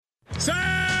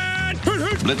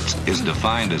blitz is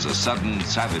defined as a sudden,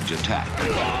 savage attack.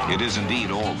 It is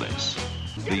indeed all this.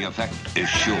 The effect is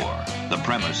sure. The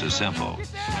premise is simple.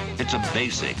 It's a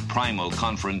basic, primal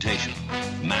confrontation,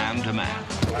 man to man.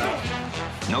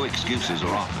 No excuses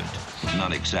are offered,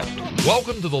 none accepted.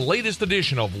 Welcome to the latest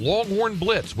edition of Longhorn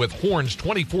Blitz with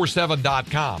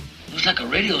Horns247.com. Looks like a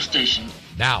radio station.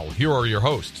 Now, here are your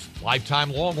hosts,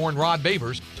 lifetime Longhorn Rod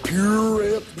Babers,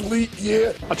 Pure athlete,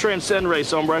 yeah. I transcend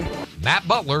race, hombre. Matt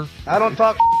Butler, I don't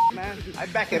talk, man. I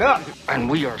back it up. And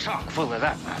we are chock full of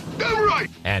that, man. Damn right.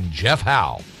 and Jeff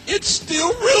Howe. It's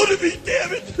still real to me,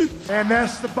 damn it. And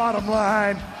that's the bottom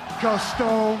line, because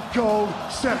Stone Cold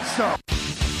said so.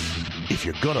 If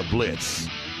you're gonna blitz,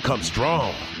 come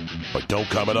strong, but don't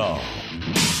come at all.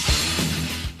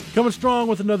 Coming strong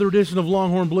with another edition of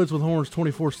Longhorn Blitz with Horns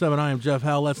 24/7. I am Jeff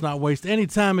Howell. Let's not waste any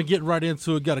time and get right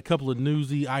into it. Got a couple of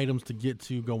newsy items to get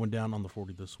to going down on the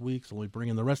 40 this week. So we bring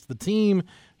in the rest of the team.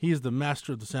 He is the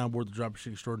master of the soundboard, the dropper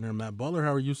sheet extraordinaire, Matt Butler.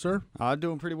 How are you, sir?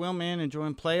 Doing pretty well, man.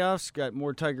 Enjoying playoffs. Got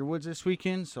more Tiger Woods this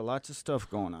weekend, so lots of stuff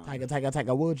going on.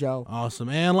 Tiger Woods, y'all. Awesome.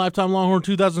 And lifetime Longhorn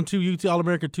 2002 UT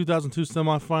All-American 2002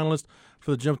 semifinalist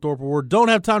for the Jim Thorpe Award. Don't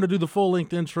have time to do the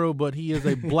full-length intro, but he is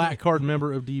a black card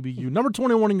member of DBU. Number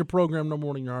 21 in your program, number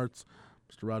 1 in your hearts,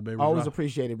 Mr. Rod Babers. Always Rod,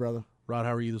 appreciate it, brother. Rod,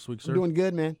 how are you this week, sir? Doing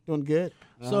good, man. Doing good.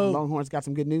 So Longhorns got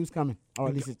some good news coming, or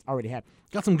at least it's already happened.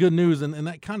 got some good news, and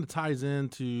that kind of ties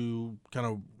into kind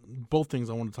of both things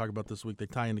I want to talk about this week. They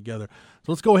tie in together.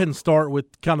 So let's go ahead and start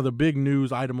with kind of the big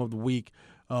news item of the week,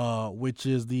 which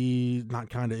is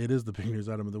it is the big news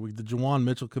item of the week. The Juwan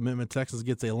Mitchell commitment. Texas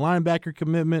gets a linebacker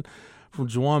commitment from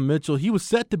Juwan Mitchell. He was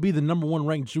set to be the number 1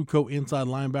 ranked JUCO inside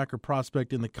linebacker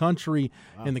prospect in the country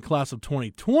in the class of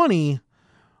 2020.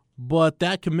 But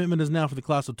that commitment is now for the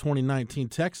class of 2019.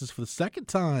 Texas, for the second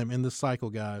time in this cycle,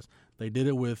 guys, they did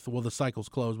it with, the cycle's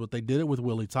closed, but they did it with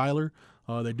Willie Tyler.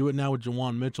 They do it now with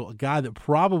Juwan Mitchell, a guy that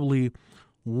probably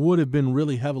would have been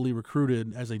really heavily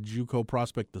recruited as a JUCO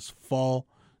prospect this fall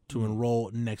to enroll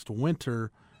next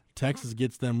winter. Texas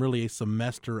gets them really a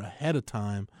semester ahead of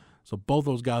time. So both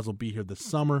those guys will be here this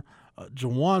summer.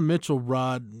 Juwan Mitchell,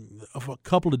 Rod, a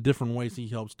couple of different ways he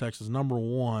helps Texas. Number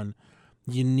one,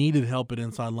 you needed help at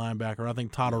inside linebacker. I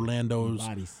think Todd Orlando's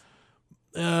Bodies.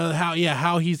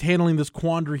 how he's handling this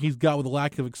quandary he's got with a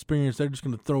lack of experience. They're just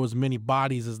going to throw as many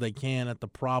bodies as they can at the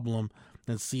problem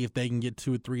and see if they can get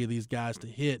 2 or 3 of these guys to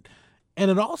hit.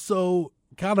 And it also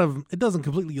it doesn't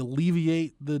completely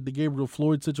alleviate the Gabriel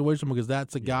Floyd situation, because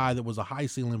that's a guy that was a high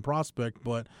ceiling prospect,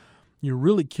 but you're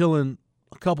really killing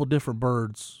a couple different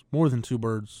birds, more than 2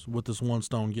 birds, with this one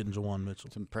stone getting Juwan Mitchell.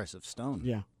 It's impressive stone.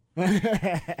 Yeah.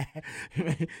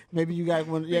 Maybe you guys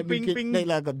want make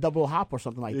like a double hop or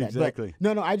something like that. Exactly.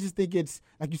 But no, I just think it's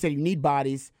like you said. You need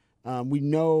bodies. We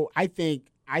know. I think,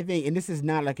 and this is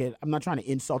not I'm not trying to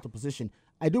insult the position.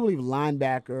 I do believe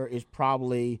linebacker is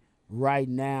probably right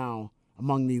now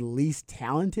among the least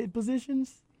talented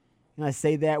positions. And I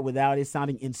say that without it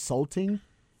sounding insulting.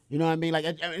 You know what I mean? Like,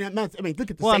 look at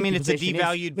the safety it's a position.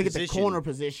 devalued Look position. at the corner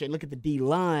position. Look at the D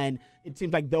line. It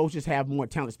seems like those just have more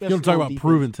talent. You're going to talk about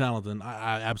proven talent, then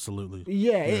I absolutely.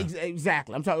 Yeah.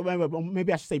 Exactly. I'm talking.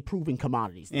 Maybe I should say proven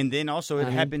commodities. And then also it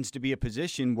happens to be a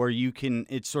position where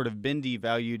it's sort of been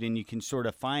devalued, and you can sort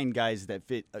of find guys that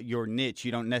fit your niche.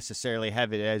 You don't necessarily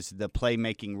have it as the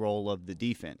playmaking role of the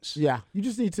defense. Yeah. You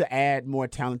just need to add more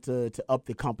talent to up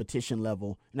the competition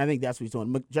level, and I think that's what he's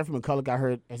doing. Jeffrey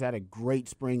McCulloch, has had a great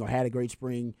spring, or had a great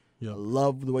spring. Yeah. I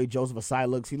love the way Joseph Asai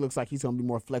looks. He looks like he's going to be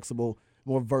more flexible,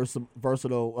 more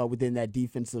versatile within that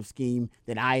defensive scheme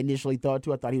than I initially thought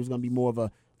too. I thought he was going to be more of a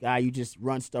guy you just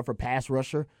run stuff or pass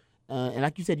rusher. And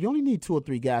like you said, you only need 2 or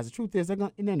 3 guys. The truth is, they're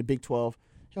in the Big 12.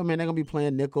 Hell, man, they're going to be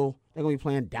playing nickel. They're going to be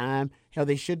playing dime. Hell,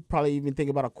 they should probably even think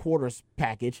about a quarters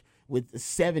package with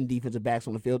 7 defensive backs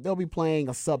on the field. They'll be playing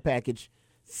a sub package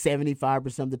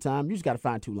 75% of the time. You just got to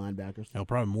find 2 linebackers. Hell,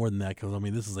 probably more than that, because,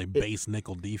 this is a base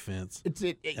nickel defense. It's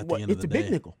a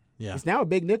big nickel. Yeah. It's now a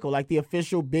big nickel, like the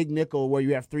official big nickel where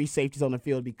you have 3 safeties on the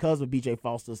field because of B.J.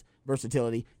 Foster's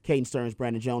versatility, Caden Stearns,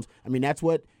 Brandon Jones. That's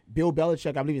what Bill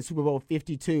Belichick, I believe in Super Bowl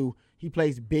 52, he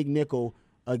plays big nickel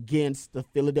against the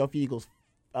Philadelphia Eagles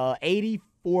 84%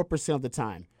 of the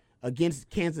time. Against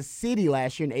Kansas City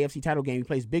last year in the AFC title game, he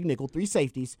plays big nickel, 3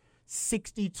 safeties,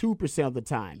 62% of the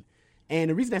time. And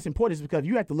the reason that's important is because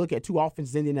you have to look at 2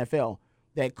 offenses in the NFL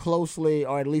that closely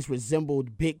or at least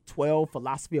resembled Big 12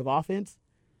 philosophy of offense.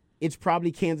 It's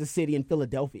probably Kansas City and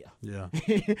Philadelphia. Yeah.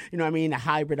 You know what I mean? The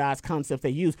hybridized concepts they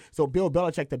use. So Bill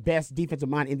Belichick, the best defensive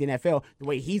mind in the NFL, the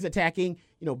way he's attacking,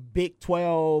 Big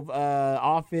 12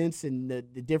 offense and the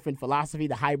different philosophy,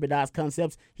 the hybridized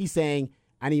concepts, he's saying,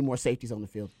 I need more safeties on the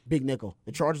field. Big nickel.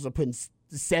 The Chargers are putting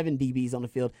 7 DBs on the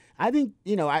field. I think,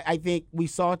 I think we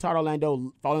saw Todd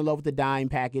Orlando fall in love with the dime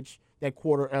package, that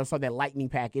lightning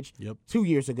package 2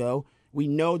 years ago. We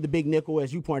know the big nickel,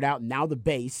 as you pointed out, now the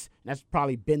base. That's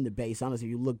probably been the base, honestly,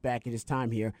 if you look back at his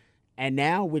time here. And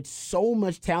now with so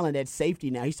much talent at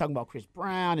safety now, he's talking about Chris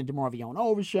Brown and DeMarvion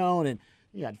Overshown, and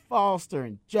you got Foster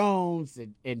and Jones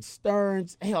and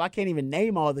Stearns. Hell, I can't even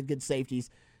name all the good safeties.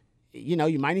 You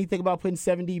might need to think about putting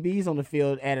 7 DBs on the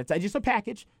field at a time. Just a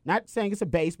package. Not saying it's a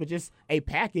base, but just a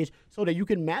package so that you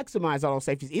can maximize all those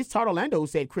safeties. It's Todd Orlando who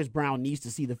said Chris Brown needs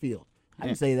to see the field. I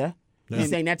didn't say that. He's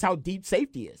saying that's how deep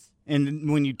safety is.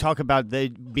 And when you talk about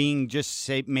being just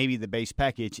say maybe the base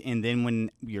package, and then when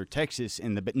you're Texas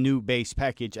and the new base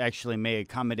package actually may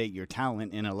accommodate your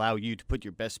talent and allow you to put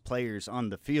your best players on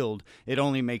the field, it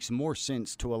only makes more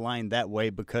sense to align that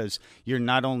way, because you're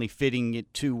not only fitting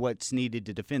it to what's needed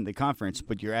to defend the conference,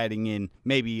 but you're adding in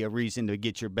maybe a reason to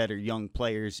get your better young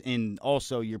players, and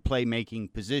also your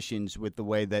playmaking positions with the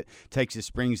way that Texas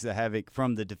brings the havoc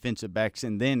from the defensive backs,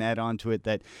 and then add on to it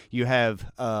that you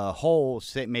have a whole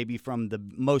set maybe from the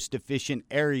most efficient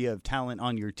area of talent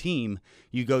on your team,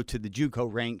 you go to the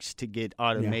JUCO ranks to get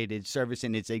automated service.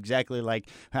 And it's exactly like,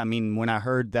 when I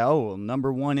heard that,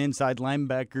 number 1 inside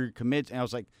linebacker commits, and I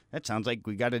was like, that sounds like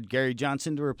we got a Gary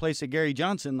Johnson to replace a Gary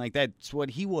Johnson. Like, that's what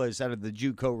he was out of the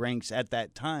JUCO ranks at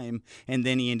that time. And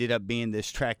then he ended up being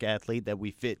this track athlete that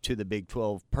we fit to the Big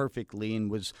 12 perfectly and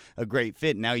was a great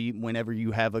fit. Now, whenever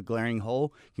you have a glaring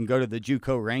hole, you can go to the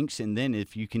JUCO ranks, and then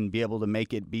if you can be able to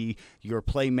make it be your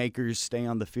playmakers stay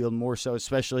on the field more so,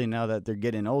 especially now that they're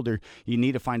getting older, you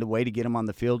need to find a way to get them on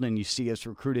the field. And you see us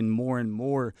recruiting more and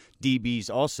more DBs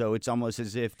also. It's almost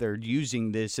as if they're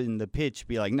using this in the pitch,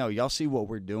 be like, no, y'all see what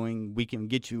we're doing. We can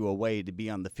get you a way to be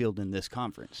on the field in this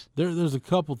conference. There's a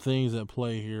couple things at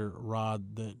play here,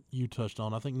 Rod, that you touched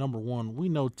on. I think number one, we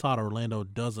know Todd Orlando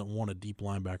doesn't want a deep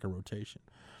linebacker rotation.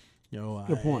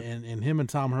 Good point. And him and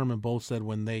Tom Herman both said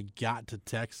when they got to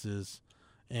Texas,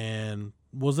 and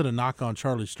was it a knock on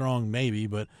Charlie Strong? Maybe,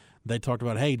 but they talked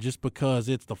about, hey, just because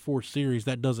it's the 4th series,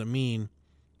 that doesn't mean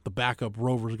the backup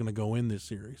Rover is going to go in this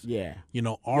series. Yeah.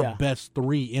 Our best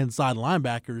 3 inside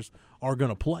linebackers are going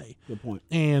to play. Good point.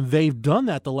 And they've done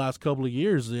that the last couple of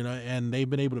years, and they've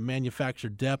been able to manufacture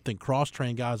depth and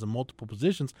cross-train guys in multiple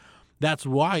positions. That's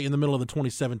why in the middle of the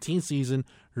 2017 season,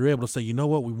 you're able to say, you know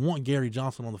what, we want Gary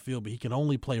Johnson on the field, but he can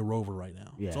only play Rover right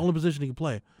now. Yeah. It's the only position he can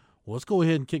play. Well, let's go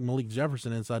ahead and kick Malik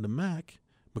Jefferson inside the MAC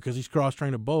because he's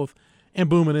cross-trained at both. And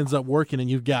boom, it ends up working, and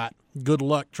you've got good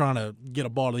luck trying to get a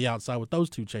ball to the outside with those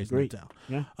two chasing it down.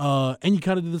 Yeah. And you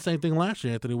kind of did the same thing last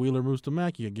year. Anthony Wheeler moves to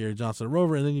Mac. You got Gary Johnson at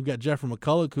Rover, and then you've got Jeffrey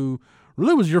McCulloch, who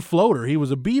really was your floater. He was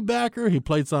a B-backer. He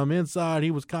played some inside.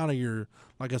 He was kind of your,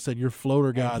 like I said, your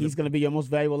floater guy. And he's going to be your most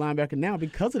valuable linebacker now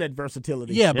because of that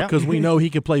versatility. Yeah, because we know he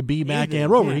can play B-back and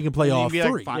Rover. He can play all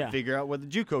 3. Figure out what the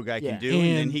JUCO guy can do,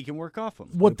 and then he can work off him.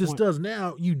 What this does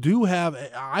now, you do have,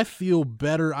 I feel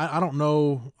better. I don't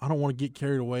know. I don't want to get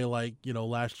carried away like,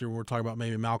 last year we were talking about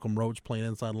maybe Malcolm Roach playing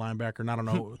inside linebacker, and I don't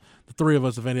know the 3 of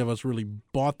us, if any of us really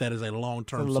bought that as a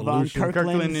long-term solution.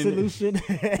 Kirkland solution.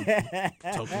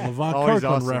 Levon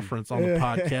Kirkland reference on the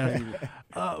podcast.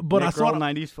 But I saw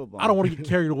 90s football. I don't want to get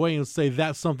carried away and say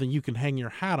that's something you can hang your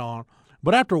hat on.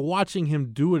 But after watching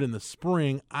him do it in the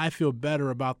spring, I feel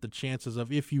better about the chances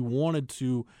of if you wanted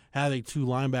to have a 2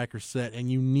 linebacker set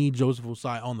and you need Joseph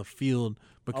Osai on the field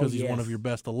because he's one of your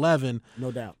best 11.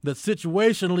 No doubt. That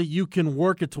situationally you can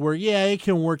work it to where, it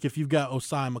can work if you've got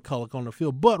Osai and McCulloch on the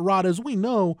field. But, Rod, as we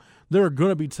know, there are going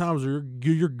to be times where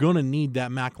you're going to need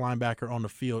that MAC linebacker on the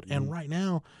field. And right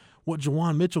now, what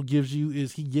Juwan Mitchell gives you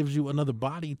is he gives you another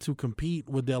body to compete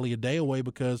with Deli Adeyewale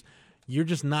because you're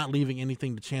just not leaving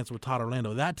anything to chance with Todd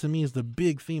Orlando. That, to me, is the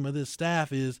big theme of this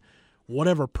staff is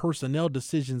whatever personnel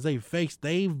decisions they face,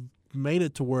 they've made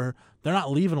it to where they're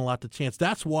not leaving a lot to chance.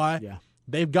 That's why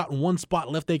they've got one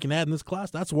spot left they can add in this class.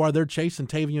 That's why they're chasing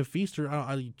Tavian Feaster.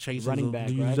 Chasing running back,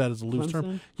 use that as a loose Clemson?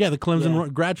 term. Yeah, the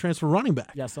Clemson grad transfer running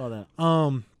back. Yeah, I saw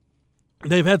that.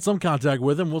 They've had some contact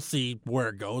with him. We'll see where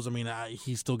it goes. I mean,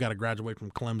 he's still got to graduate from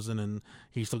Clemson, and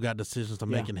he's still got decisions to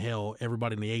make in hell.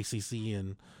 Everybody in the ACC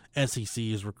and SEC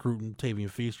is recruiting Tavian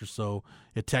Feaster, so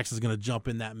if Texas is going to jump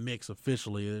in that mix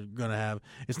officially, they're going to have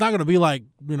 – it's not going to be like,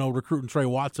 recruiting Trey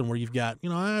Watson where you've got,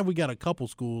 we got a couple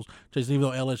schools, even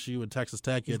though LSU and Texas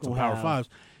Tech, you had some Power 5s.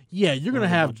 Yeah, you're going to a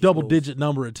have bunch of double-digit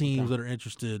number of teams that are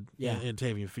interested Yeah. in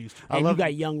Tavian Feaster. And you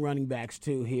got young running backs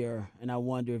too here, and I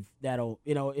wonder if that'll,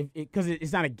 because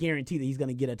it's not a guarantee that he's going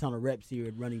to get a ton of reps here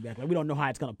at running back. Like we don't know how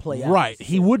it's going to play out. Right,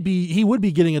 he would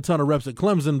be getting a ton of reps at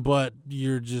Clemson, but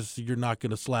you're not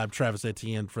going to slap Travis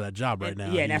Etienne for that job right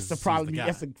now. Yeah, and that's the problem.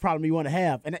 That's the problem you want to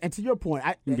have. And to your point,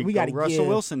 we got to Russell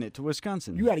Wilson it to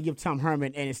Wisconsin. You got to give Tom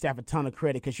Herman and his staff a ton of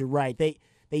credit because you're right. They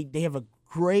have a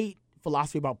great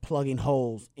philosophy about plugging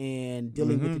holes and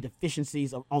dealing with the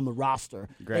deficiencies on the roster.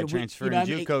 Grad transfer and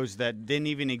JUCOs that didn't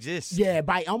even exist. Yeah,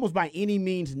 almost by any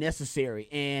means necessary.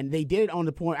 And they did it on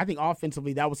the point, I think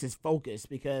offensively that was his focus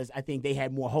because I think they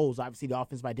had more holes. Obviously the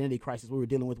offensive identity crisis we were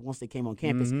dealing with once they came on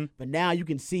campus. But now you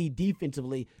can see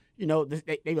defensively,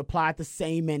 they've applied the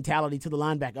same mentality to the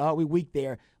linebacker. Oh, we're weak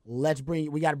there.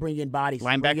 We got to bring in bodies.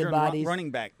 Linebacker bodies. and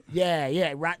running back.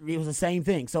 Yeah, right. It was the same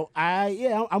thing. So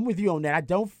I'm with you on that.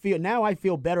 I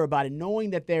feel better about it,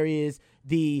 knowing that there is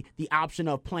the option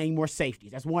of playing more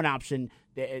safeties. That's one option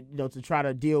that, to try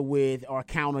to deal with or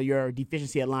counter your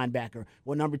deficiency at linebacker.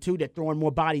 Well, number two, they're throwing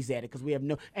more bodies at it because we have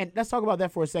and let's talk about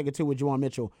that for a second too with Juwan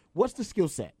Mitchell. What's the skill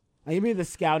set? Give me the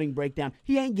scouting breakdown.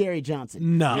 He ain't Gary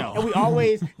Johnson. No. And we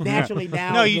always naturally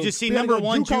now. No, you just see number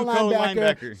one JUCO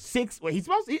linebacker.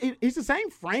 He's the same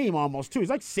frame almost, too.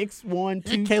 He's like 6'1",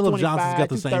 225, Caleb Johnson's got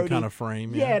the same kind of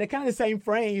frame. Yeah, they're kind of the same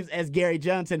frames as Gary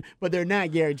Johnson, but they're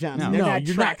not Gary Johnson. No, They're not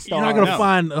track stars. You're not going to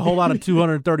find a whole lot of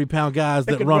 230-pound guys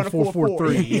that run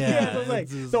 4.43. Yeah.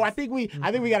 So I think we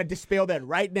got to dispel that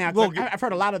right now. Well, I've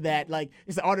heard a lot of that. Like,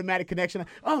 it's an automatic connection.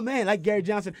 Oh, man, like Gary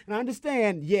Johnson. And I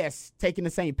understand, yes, taking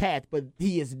the same path, but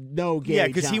he is no Gary Johnson. Yeah,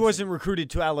 because he wasn't recruited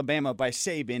to Alabama by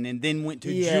Saban and then went to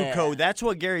JUCO. That's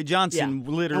what Gary Johnson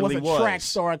literally was. A track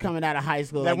star coming out of high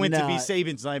school. That went to be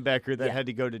Saban's linebacker that had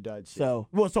to go to Dodge. So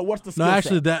what's the skill No,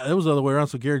 actually, set? it was the other way around.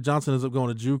 So Gary Johnson ends up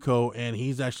going to JUCO, and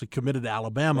he's actually committed to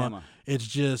Alabama. It's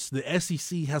just the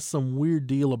SEC has some weird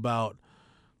deal about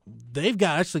they've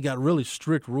got really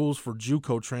strict rules for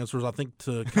JUCO transfers. I think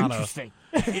to kind of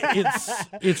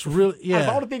it's really Of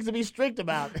all the things to be strict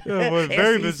about.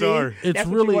 Very bizarre. It's That's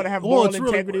really what you want to have moral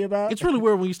integrity about. It's really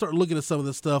weird when you start looking at some of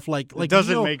this stuff. Like it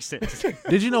doesn't make sense.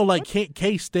 Did you know, like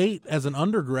K-State as an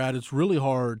undergrad, it's really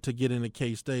hard to get into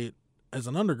K-State as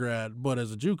an undergrad, but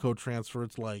as a JUCO transfer,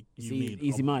 it's like you need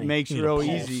easy money. Makes it real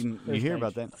easy. You hear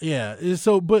about that? Yeah.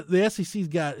 So, but the SEC's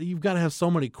you've got to have so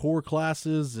many core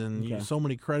classes and so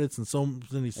many credits and so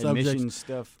many subjects. Admission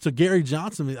stuff. So Gary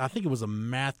Johnson, I think it was a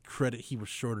math credit he was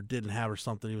short or didn't have or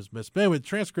something he was missing. But anyway, the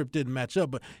transcript didn't match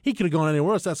up, but he could have gone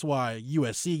anywhere else. That's why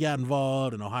USC got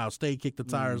involved and Ohio State kicked the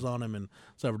tires on him and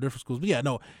several different schools. But yeah,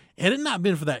 no, had it not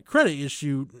been for that credit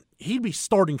issue, he'd be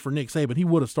starting for Nick Saban. He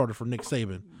would have started for Nick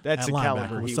Saban. That's a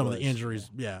caliber with some of the injuries.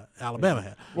 Alabama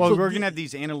had. Well, so we're gonna have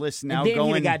these analysts now and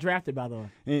going. He got drafted, by the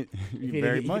way.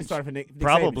 Very much. He started for Nick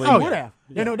Probably. Saban. He would have.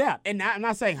 Yeah. No doubt. And I'm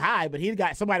not saying high, but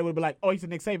somebody would be like, oh, he's a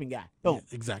Nick Saban guy. Boom. Yeah,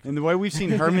 exactly. And the way we've seen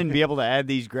Herman be able to add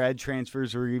these grad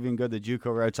transfers or even go the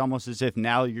JUCO route, it's almost as if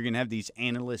now you're going to have these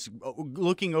analysts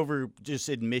looking over just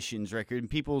admissions record and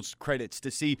people's credits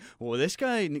to see, well, this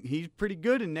guy, he's pretty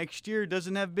good, and next year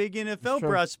doesn't have big NFL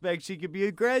prospects. He could be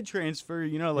a grad transfer.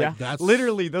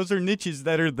 Literally, those are niches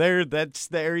that are there. That's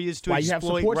the areas to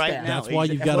exploit right now. That's why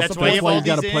you've got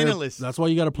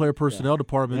a player personnel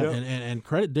department and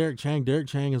credit Derek Chang. Derek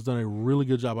Chang has done a really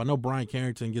good job. I know Brian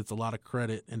Carrington gets a lot of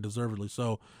credit and deservedly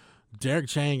so. Derek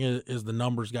Chang is the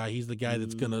numbers guy. He's the guy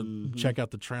that's going to check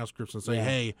out the transcripts and say,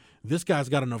 hey, this guy's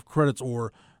got enough credits,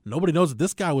 or nobody knows that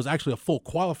this guy was actually a full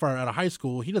qualifier out of high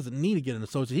school. He doesn't need to get an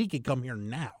associate. He can come here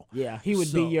now. Yeah, he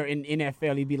would be in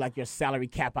NFL, he'd be like your salary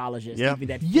capologist.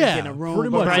 Yeah, in a room. Pretty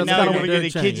much. Right now, you want to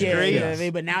get a kid's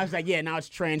grades. But now it's like, now it's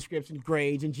transcripts and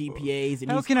grades and GPAs.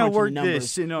 And how can I work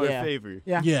this in our favor?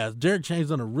 Yeah, Derek Chang's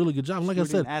done a really good job. And like I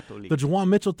said, the Juwan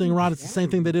Mitchell thing, Rod, it's the same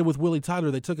thing they did with Willie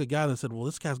Tyler. They took a guy that said, well,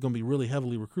 this guy's going to be really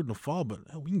heavily recruited in the fall, but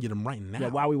we can get him right now. Yeah,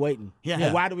 why are we waiting?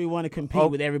 Yeah. Why do we want to compete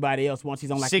with everybody else once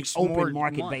he's on the open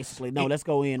market, basically? No, let's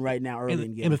go in right now early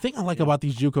and get him. And the thing I like about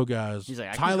these JUCO guys, he's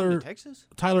like, Tyler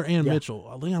and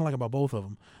Mitchell, the thing I like about both of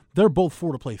them, they're both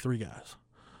 4-to-play-3 guys.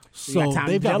 So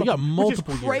we got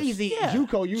multiple years. Which is crazy. Yeah.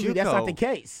 JUCO, usually that's not the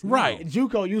case. Right.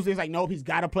 JUCO usually is like, nope, he's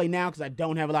got to play now because I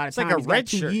don't have a lot of time. Like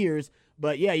he's got 2 years.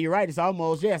 But, yeah, you're right. It's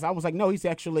almost like, no, he's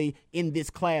actually in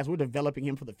this class. We're developing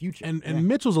him for the future. And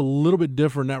Mitchell's a little bit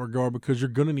different in that regard because you're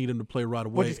going to need him to play right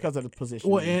away. Well, just because of the position.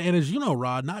 Well, and as you know,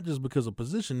 Rod, not just because of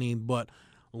position need, but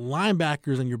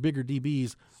linebackers and your bigger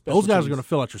DBs, those guys are going to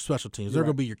fill out your special teams. They're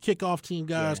going to be your kickoff team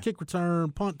guys, kick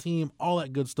return, punt team, all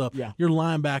that good stuff. Yeah. Your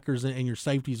linebackers and your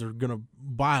safeties are going to,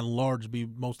 by and large, be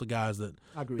most of the guys that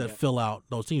fill out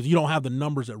those teams. You don't have the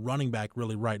numbers at running back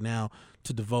really right now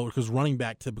to devote, because running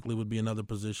back typically would be another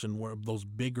position where those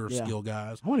bigger skill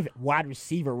guys. I wonder if wide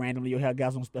receiver randomly you'll have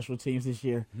guys on special teams this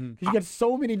year. Because you got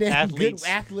so many damn good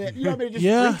athletes. You know, they're just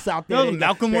freaks out there. No,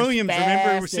 Malcolm Williams.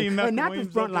 Remember seeing Malcolm not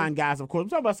Williams? Not the frontline guys, of course. I'm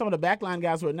talking about some of the backline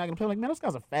guys who are not going to play. Like, man, those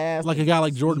guys are fast. Like a guy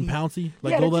like Jordan Pouncey.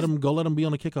 Like, go let him be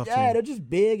on the kickoff team. Yeah, they're just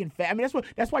big and fast. I mean,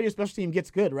 that's why your special team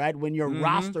gets good, right? When your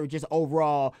roster just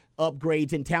overall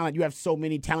upgrades in talent. You have so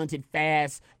many talented,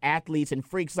 fast athletes and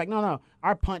freaks. It's like, no.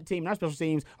 Our punt team and our special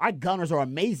teams, our gunners are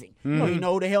amazing. You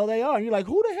know who the hell they are. And you're like,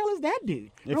 who the hell is that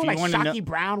dude? Like Shockey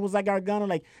Brown was like our gunner.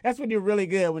 Like, that's when you're really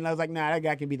good. When I was like, nah, that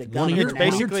guy can be the gunner.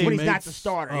 When he's not the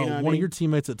starter. You know one of your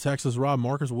teammates at Texas, Rob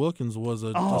Marcus Wilkins, was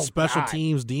a special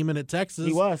teams demon at Texas.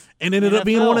 He was. And ended up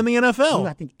being one in the NFL. He was,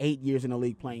 I think, 8 years in the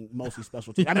league playing mostly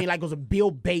special teams. I mean, like it was a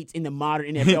Bill Bates in the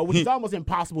modern NFL, which is almost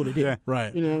impossible to do. Yeah.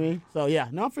 Right. You know what I mean? So, yeah.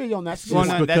 No, I'm feeling on that.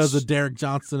 Just because of Derek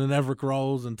Johnson and Everett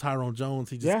Rose and Tyrone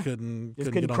Jones, he just couldn't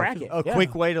crack it. A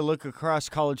quick way to look across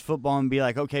college football and be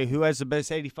like, okay, who has the best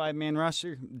 85-man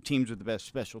roster? Teams with the best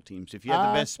special teams. If you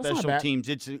have the best special teams,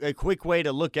 it's a quick way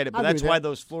to look at it. But that's why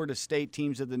those Florida State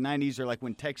teams of the 90s are like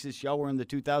when Texas, y'all were in the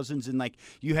 2000s, and like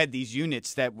you had these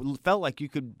units that felt like you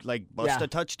could like bust a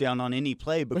touchdown on any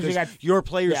play because your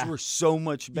players were so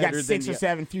much better. You got 6 or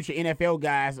 7 future NFL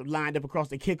guys lined up across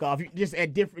the kickoff, just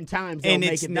at different times. And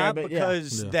it's not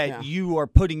because that you are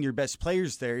putting your best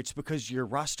players there. It's because your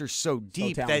roster's so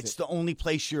deep that's the only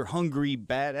place your hungry,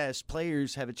 badass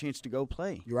players have a chance to go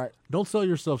play. You're right. Don't sell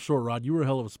yourself short, Rod. You were a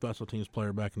hell of a special teams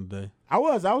player back in the day. I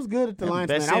was good at the Lions,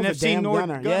 man. I was NFC a damn North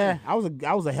gunner. Yeah, I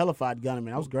was a hellified gunner,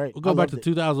 man. I was great. We'll go back to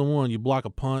 2001. You block a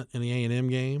punt in the A&M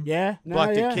game. Yeah.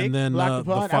 Blocked a kick. And then the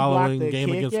following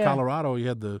game against Colorado, you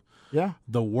had the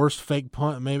worst fake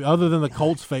punt, maybe other than the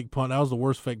Colts fake punt. That was the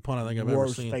worst fake punt I think I've ever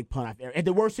seen. Worst fake punt I've ever. And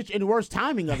the worst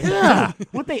timing of it. Yeah.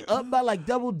 Weren't they up by like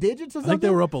double digits or something? I think they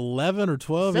were up 11 or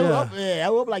 12. They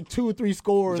were up like 2 or 3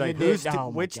 scores. Like,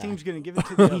 which team's going to give it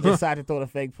to them? He decided to throw the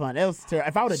fake punt. That was terrible.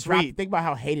 If I would have dropped, think about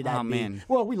how hated I'd be. Man.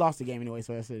 Well, we lost the game anyway,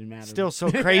 so that didn't matter. Still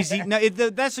so crazy. No,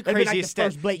 that's the craziest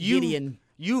stat. Blake Gideon.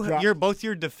 You're both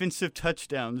your defensive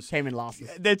touchdowns came in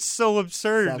losses. That's so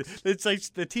absurd. Sucks. It's like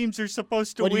the teams are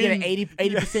supposed to win. You get an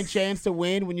 80% chance to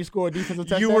win when you score a defensive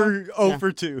touchdown? You were 0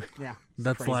 for 2. Yeah.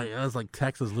 That's like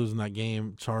Texas losing that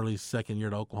game, Charlie's second year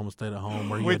to Oklahoma State at home,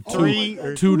 where you with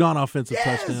had two non-offensive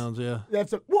touchdowns. Yeah.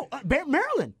 That's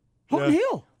Maryland. Holton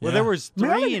Hill. Well, there was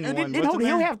 3 in one. Did Holton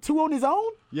Hill have 2 on his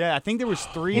own? Yeah, I think there was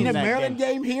 3 in that the Maryland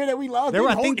game here that we lost. Did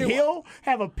Holton Hill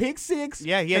have a pick 6?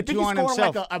 Yeah, he had 2 on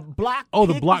himself. Like a block.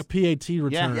 The block PAT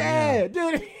return. Yeah,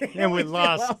 dude. And we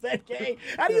lost that game.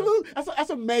 How do you lose?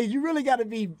 That's amazing. You really got to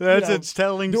be. That's a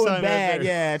telling doing sign bad.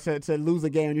 right there. To lose a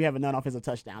game and you have a non-offensive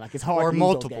touchdown. Like it's hard. Or to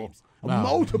multiple. Lose those games.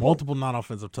 Wow, multiple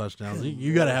non-offensive touchdowns.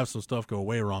 You got to have some stuff go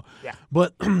way wrong. Yeah.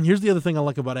 But here's the other thing I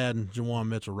like about adding Jawan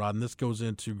Mitchell, Rod, and this goes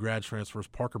into grad transfers.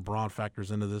 Parker Braun factors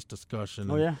into this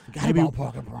discussion. Oh, yeah.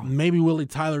 Parker Braun. Maybe Willie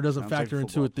Tyler doesn't factor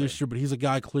into it this year, but he's a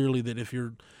guy clearly that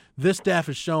this staff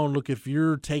has shown, look, if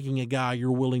you're taking a guy,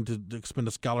 you're willing to expend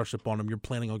a scholarship on him, you're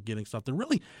planning on getting something.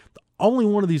 Really, the only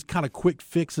one of these kind of quick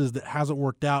fixes that hasn't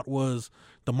worked out was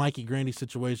the Mikey Grandy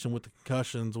situation with the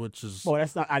concussions, which is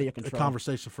that's not out of your control. A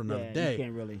conversation for another day. You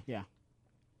can't really,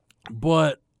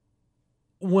 But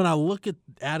when I look at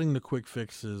adding the quick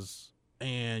fixes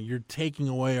and are you taking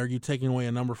away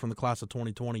a number from the class of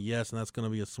 2020? Yes, and that's going to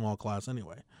be a small class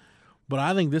anyway. But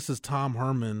I think this is Tom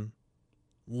Herman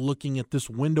looking at this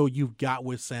window you've got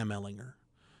with Sam Ehlinger.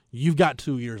 You've got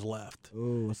 2 years left.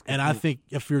 Ooh, and I think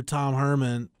if you're Tom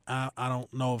Herman, I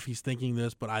don't know if he's thinking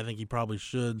this, but I think he probably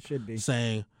should be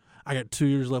saying, I got 2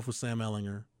 years left with Sam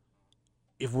Ehlinger.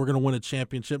 If we're going to win a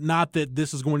championship, not that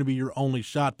this is going to be your only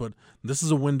shot, but this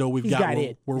is a window we've got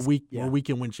where we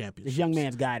can win championships. This young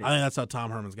man's got it. I think that's how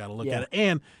Tom Herman's got to look at it.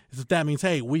 And if that means,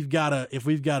 hey, if we've got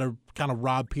to kind of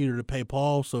rob Peter to pay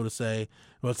Paul, so to say,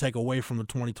 we'll take away from the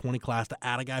 2020 class to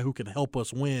add a guy who can help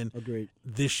us win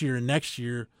this year and next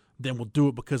year, then we'll do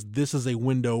it because this is a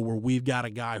window where we've got a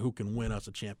guy who can win us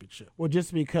a championship. Well,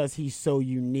 just because he's so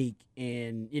unique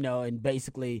in, and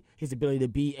basically his ability to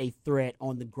be a threat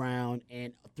on the ground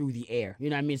and through the air.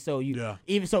 You know what I mean? So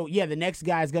the next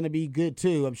guy is going to be good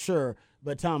too, I'm sure.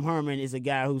 But Tom Herman is a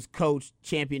guy who's coached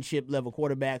championship level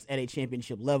quarterbacks at a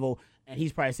championship level. And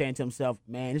he's probably saying to himself,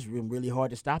 man, it's really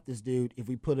hard to stop this dude if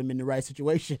we put him in the right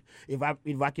situation. If I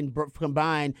can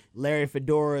combine Larry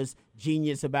Fedora's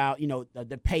genius about,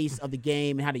 the pace of the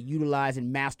game and how to utilize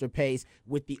and master pace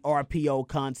with the RPO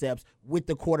concepts, with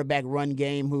the quarterback run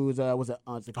game, who's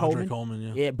Coleman? Andre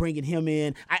Coleman, yeah, bringing him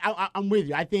in. I'm with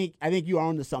you. I think you are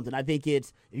onto something. I think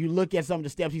if you look at some of the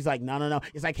steps, he's like, no.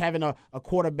 It's like having a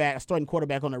starting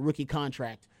quarterback on a rookie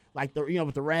contract. like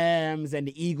with the Rams and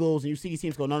the Eagles, and you see these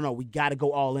teams go, no, we got to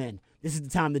go all in. This is the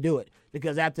time to do it,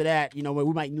 because after that, we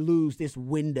might lose this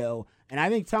window. And I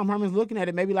think Tom Herman's looking at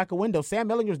it maybe like a window. Sam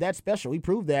Ehlinger's that special. He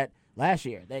proved that last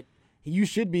year, that you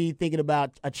should be thinking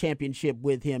about a championship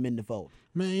with him in the fold.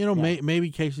 Man, maybe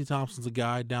Casey Thompson's a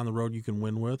guy down the road you can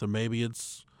win with, or maybe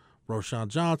it's Roshan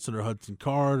Johnson or Hudson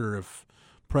Card, or if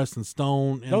Preston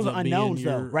Stone ends Those up are unknowns,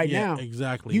 being though, right now.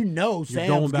 Exactly. You're Sam's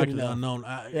going back good to the enough.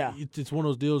 unknown. It's one of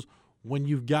those deals when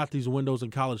you've got these windows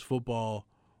in college football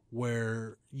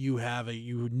where you have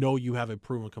a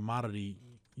proven commodity.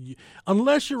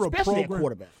 Unless you're Especially a program, at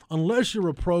quarterback. unless you're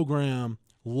a program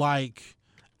like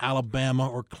Alabama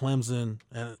or Clemson,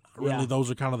 and really those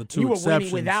are kind of the two you were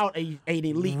exceptions. winning without an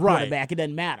elite Right. quarterback. It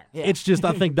doesn't matter. Yeah. It's just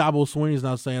I think Dabo Swinney's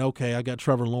now saying, okay, I got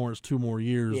Trevor Lawrence 2 more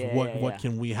years. What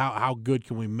can we? How good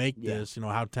can we make this?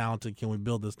 How talented can we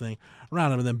build this thing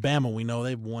around him? And then Bama, we know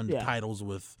they've won titles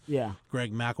with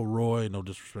Greg McElroy. No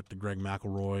disrespect to Greg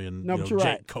McElroy and Jake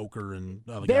right. Coker and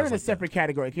other They're guys in a like separate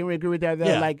category. Can we agree with that? Though?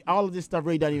 Yeah. Like all of this stuff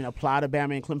really doesn't even apply to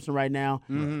Bama and Clemson right now.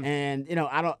 Mm-hmm. And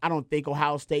I don't think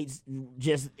Ohio State's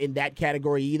just in that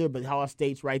category either. But Ohio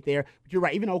State's right there. But you're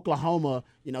right. Even Oklahoma,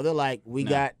 they're like, we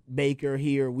got Baker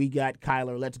here, we got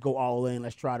Kyler. Let's go all in.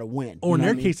 Let's try to win. Or in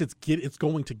their case, it's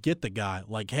going to get the guy.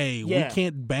 Like, hey, we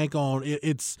can't bank on it.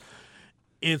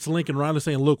 It's Lincoln Riley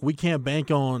saying, look, we can't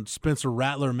bank on Spencer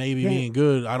Rattler maybe being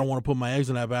good. I don't want to put my eggs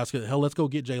in that basket. Hell, let's go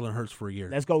get Jalen Hurts for a year.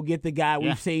 Let's go get the guy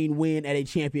we've seen win at a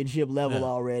championship level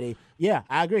already. Yeah,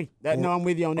 I agree. I'm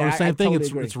with you on that. Or the same thing, totally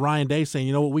agree. it's Ryan Day saying,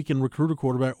 you know what, we can recruit a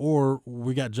quarterback, or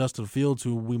we got Justin Fields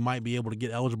who we might be able to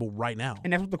get eligible right now.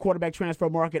 And that's what the quarterback transfer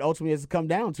market ultimately has come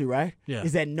down to, right? Yeah.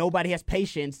 Is that nobody has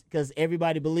patience because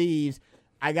everybody believes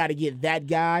I got to get that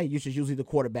guy, which is usually the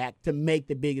quarterback, to make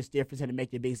the biggest difference and to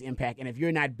make the biggest impact. And if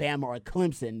you're not Bama or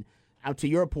Clemson, to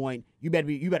your point, you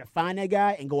better find that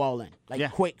guy and go all in,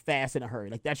 quick, fast, in a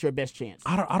hurry. Like that's your best chance.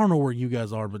 I don't know where you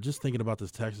guys are, but just thinking about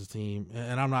this Texas team,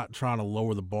 and I'm not trying to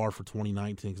lower the bar for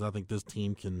 2019 because I think this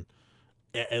team can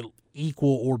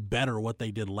equal or better what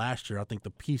they did last year. I think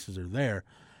the pieces are there.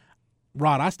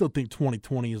 Rod, I still think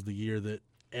 2020 is the year that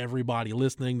everybody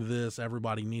listening to this,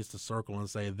 everybody needs to circle and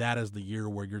say that is the year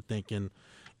where you're thinking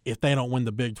if they don't win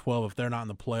the Big 12, if they're not in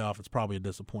the playoff, it's probably a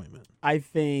disappointment. I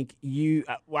think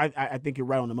I think you're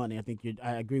right on the money.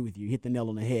 I agree with you. You hit the nail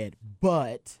on the head.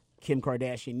 But Kim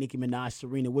Kardashian, Nicki Minaj,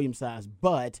 Serena Williams size.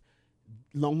 But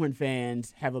Longhorn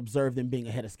fans have observed them being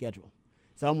ahead of schedule.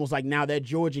 It's almost like now that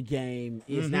Georgia game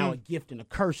is now a gift and a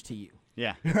curse to you.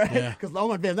 Yeah. Right? Because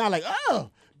Longhorn fans now like,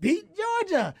 beat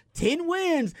Georgia, 10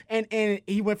 wins. And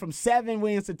he went from 7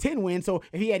 wins to 10 wins. So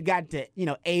if he had got to,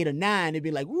 8 or 9, it'd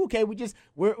be like, okay, we're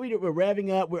revving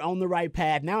up. We're on the right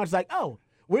path. Now it's like,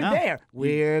 we're there.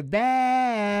 We're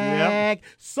back. Yep.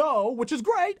 So, which is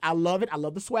great. I love it. I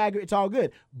love the swagger. It's all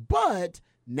good. But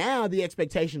now the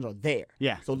expectations are there.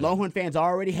 Yeah. So Longhorn fans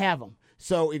already have them.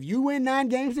 So if you win 9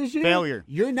 games this year, failure.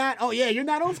 You're not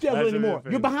on schedule anymore.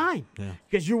 You're behind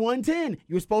because you're 1-10.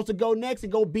 You're supposed to go next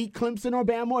and go beat Clemson or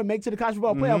Bama and make to the college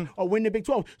football playoff or win the Big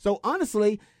 12. So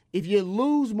honestly, if you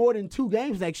lose more than 2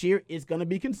 games next year, it's going to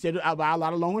be considered by a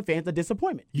lot of Longhorn fans a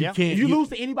disappointment. If you lose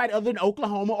to anybody other than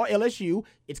Oklahoma or LSU,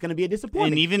 it's going to be a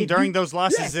disappointment. And even during those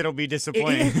losses, it'll be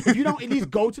disappointing. If you don't at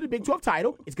least go to the Big 12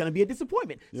 title, it's going to be a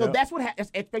disappointment. So that's what that's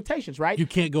expectations, right? You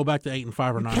can't go back to 8-5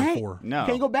 or 9-4. No, you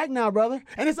can't go back now, brother.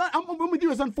 And I'm with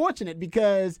you. It's unfortunate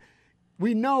because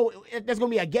we know there's going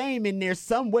to be a game in there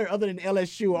somewhere other than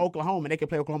LSU or Oklahoma. They can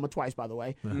play Oklahoma twice, by the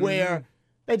way, where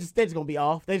they're just gonna be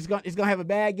off. It's gonna have a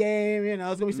bad game. There's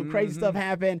gonna be some crazy stuff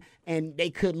happen, and they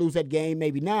could lose that game,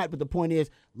 maybe not. But the point is,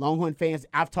 Longhorn fans,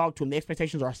 I've talked to them. The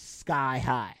expectations are sky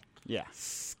high. Yeah,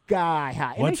 sky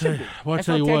high. And That's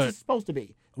how Texas is supposed to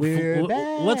be. We're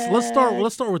back. Let's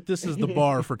start with this is the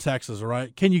bar for Texas, all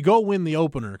right? Can you go win the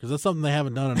opener? Because that's something they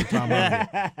haven't done any time.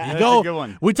 That's a good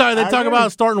one. They talk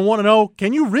about starting 1-0.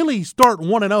 Can you really start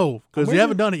 1-0? Because you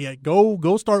haven't done it yet.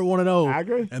 Go start 1-0. I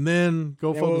agree. And then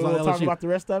go focus on LSU. We'll talk about the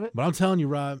rest of it. But I'm telling you,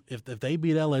 Rob, if they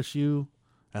beat LSU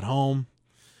at home,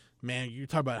 man, you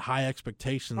talk about high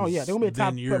expectations. Oh yeah, they're gonna be a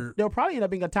top. They'll probably end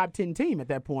up being a top 10 team at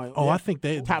that point. Oh, I think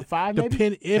they top 5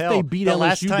 maybe. If they beat the LSU,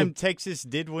 last time Texas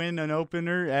did win an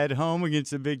opener at home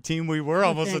against a big team, we were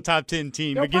almost a top 10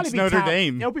 team against Notre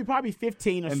Dame. They'll be probably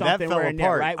 15 or and something. That fell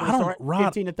apart. Right? I don't, Rob,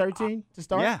 15 to 13 to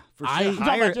start. Yeah, for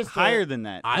sure. Higher than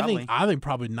that. I think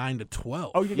probably 9 to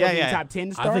 12. Oh, you think be top 10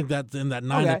 to start? I think that's in that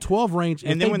 9 to 12 range.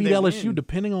 And if they beat LSU,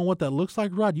 depending on what that looks like,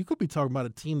 Rod, you could be talking about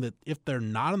a team that if they're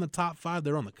not in the top 5,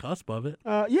 they're on the cusp of it.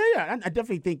 Yeah. I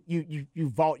definitely think you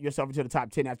vault yourself into the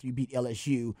top 10 after you beat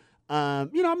LSU.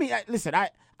 Listen,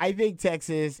 I think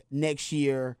Texas next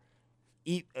year,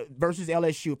 versus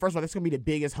LSU. First of all, that's going to be the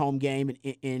biggest home game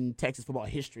in Texas football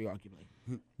history, arguably.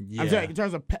 Yeah. I'm sorry, in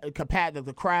terms of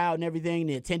the crowd and everything,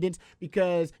 the attendance,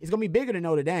 because it's going to be bigger than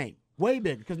Notre Dame. Way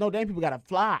bigger, because Notre Dame people got to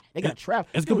fly. They got to travel.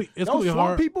 It's gonna be those hard.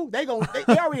 swamp people, they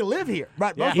already live here,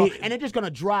 right? And they're just going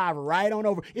to drive right on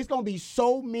over. It's going to be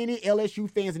so many LSU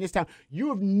fans in this town. You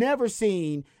have never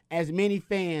seen as many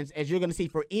fans as you're going to see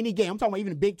for any game. I'm talking about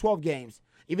even the Big 12 games.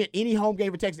 Even any home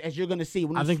game for Texas, as you're going to see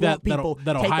when I think that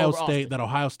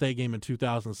Ohio State game in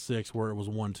 2006 where it was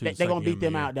 1-2. They're going to beat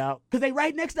them out, dog, because they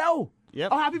right next door. Yep.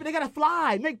 Ohio people, they got to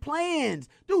fly, make plans.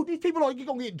 Dude, these people are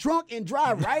going to get drunk and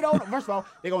drive right on. First of all,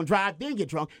 they're going to drive, then get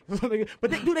drunk.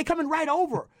 But they coming right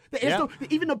over.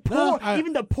 Even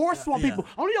the poor swamp people,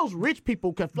 only those rich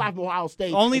people can fly from Ohio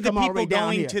State. Only the people people down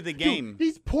going here. to the game. Dude,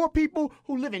 these poor people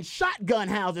who live in shotgun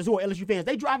houses who are LSU fans,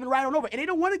 they driving right on over, and they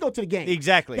don't want to go to the game.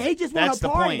 Exactly. They just want to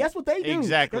party. That's what they do.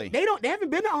 Exactly. They haven't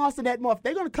been to Austin that much.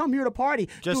 They're going to come here to party.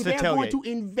 Just Dude, to they're tailgate. going to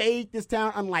invade this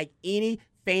town unlike any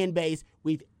fan base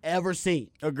we've ever seen.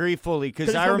 Agree fully, because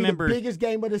It's I gonna remember be the biggest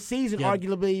game of the season,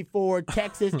 arguably for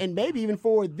Texas, and maybe even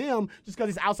for them, just because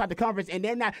it's outside the conference, and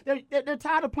they're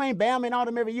tired of playing Bama and all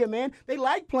them every year, man. They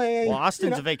like playing. Well,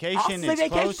 Austin's a vacation. Austin's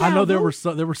It's close. I know there dude.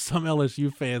 were some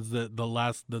LSU fans that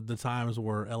the times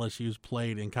where LSU's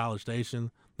played in College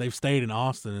Station, they've stayed in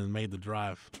Austin and made the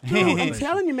drive. Dude, I'm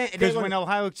telling you, man. Because when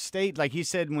Ohio State, like he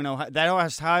said,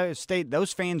 Ohio State,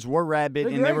 those fans were rabid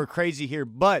and they were crazy here,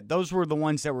 but those were the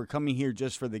ones that were coming here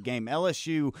just for the game.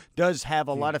 LSU does have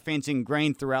a lot of fans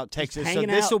ingrained throughout Texas, so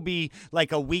this will be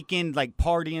like a weekend, like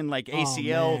partying, like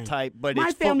ACL type, but my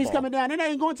it's family's football. coming down, and they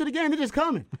ain't going to the game. They're just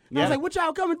coming. And I was like, what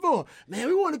y'all coming for? Man,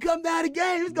 we want to come down to the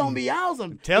game. It's going to be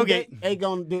awesome. Tailgate. It's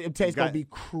going to be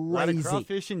A lot of crazy.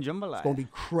 crawfish and jambalaya. It's going to be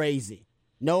crazy.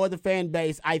 No other fan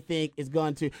base, I think, is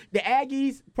going to. The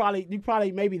Aggies,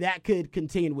 probably maybe that could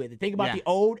contend with it. Think about the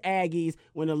old Aggies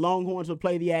when the Longhorns would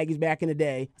play the Aggies back in the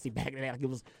day. See, back in the day, like it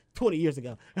was 20 years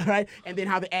ago, right? And then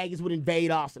how the Aggies would invade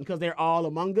Austin because they're all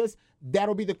among us.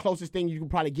 That'll be the closest thing you can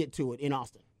probably get to it in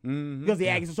Austin. Because the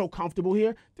Aggies are so comfortable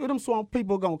here. Dude, them swamp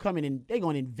people are going to come in and they're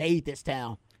going to invade this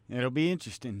town. It'll be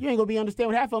interesting. You ain't going to be understand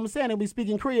what half of them are saying. They'll be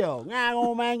speaking Creole.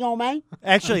 Go, man.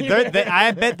 Actually,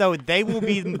 I bet, though, they will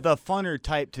be the funner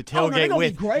type to tailgate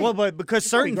with. Be great. Well, but because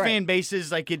certain great. fan bases,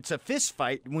 like it's a fist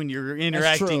fight when you're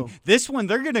interacting. true. This one,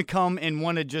 they're going to come and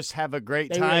want to just have a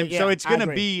great They time. really- so yeah, it's I going to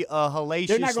agree. be a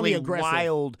They're not gonna be hellaciously aggressive.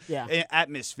 wild Yeah.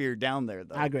 atmosphere down there,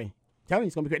 though. I agree. Telling you,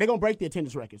 it's going to be great. They're going to break the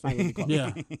attendance records. Not even be close.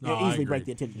 Yeah, They'll I easily agree. break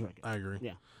the attendance record. I agree.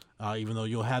 Yeah. Even though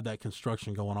you'll have that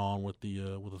construction going on with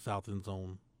the South End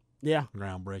Zone Yeah.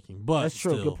 groundbreaking, but That's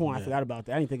true. still, Good point. I yeah. forgot about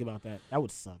that. I didn't think about that. That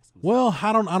would suck. Well,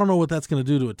 I don't know what that's going to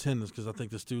do to attendance because I think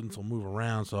the students will move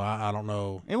around. So I don't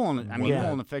know. It won't. I mean, Yeah. it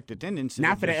won't affect attendance.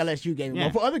 Not It'll for the just- LSU game. Yeah.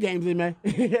 But for other games, it may.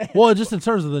 Well, just in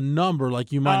terms of the number,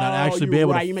 like you might not actually be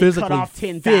able to You may physically cut off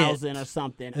 10,000 fit or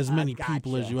something. as many I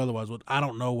people as gotcha. you otherwise would. I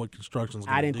don't know what construction's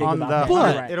going I to didn't do. think On about the, that.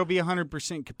 But- Right. it'll be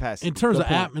 100% capacity. In terms Good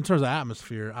of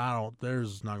atmosphere,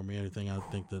 there's not going to be anything I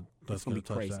think that's going gonna to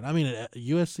touch be crazy. that. I mean,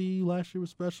 USC last year was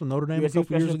special. Notre Dame a USC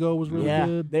couple years special. ago was really yeah,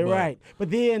 good. they're but right.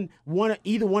 But then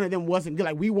either one of them wasn't good.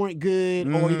 Like we weren't good,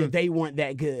 or either they weren't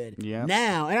that good. Yeah.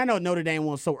 Now, and I know Notre Dame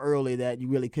was so early that you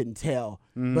really couldn't tell.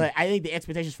 But I think the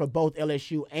expectations for both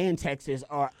LSU and Texas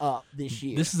are up this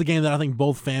year. This is a game that I think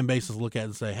both fan bases look at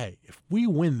and say, "Hey, if we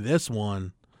win this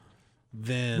one,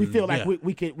 then we feel like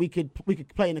yeah. we could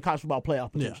play in the college football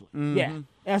playoff potentially. Yeah.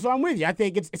 And so I'm with you. I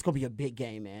think it's going to be a big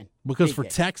game, man. Because Big for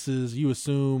game. Texas, you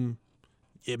assume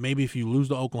maybe if you lose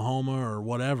to Oklahoma or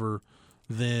whatever,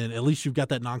 then at least you've got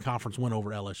that non-conference win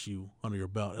over LSU under your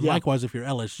belt. And Yeah. likewise, if you're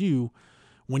LSU,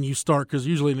 when you start, because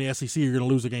usually in the SEC you're going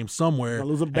to lose a game somewhere, Gonna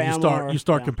lose a and Bama you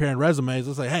start yeah. comparing resumes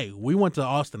and say, hey, we went to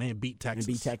Austin and beat Texas.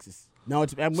 And beat Texas. No,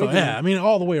 I'm So with you. yeah, I mean,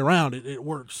 all the way around, it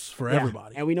works for Yeah.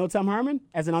 everybody. And we know Tom Herman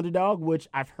as an underdog, which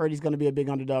I've heard he's going to be a big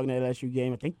underdog in the LSU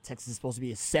game. I think Texas is supposed to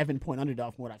be a 7-point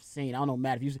underdog from what I've seen. I don't know,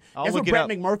 Matt. If you, I'll that's look what it Brett up.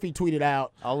 McMurphy tweeted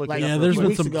out. I'll look it like up Yeah, a there's few been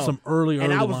weeks ago. some early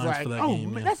and I was lines like, for that oh,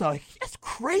 game. man, yeah. that's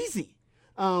crazy.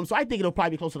 So I think it'll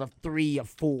probably be closer to 3 or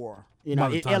 4. You know, By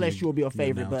the time LSU will be a you get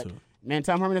favorite, down but to it. man,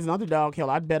 Tom Herman as an underdog, hell,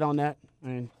 I'd bet on that. I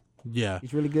mean, Yeah.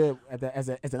 he's really good as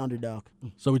an underdog.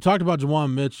 So we talked about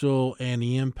Juwan Mitchell and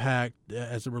the impact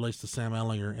as it relates to Sam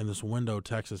Ehlinger and this window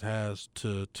Texas has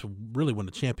to really win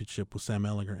the championship with Sam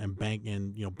Ehlinger and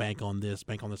bank on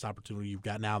this opportunity you've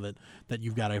got now that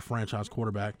you've got a franchise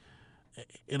quarterback.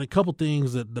 And a couple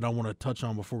things that I want to touch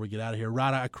on before we get out of here.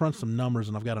 Rod, I crunched some numbers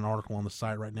and I've got an article on the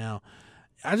site right now.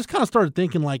 I just kind of started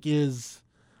thinking is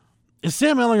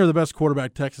Sam Ehlinger the best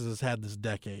quarterback Texas has had this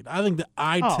decade? I think the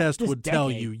eye test this would tell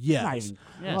decade. you Not yes. even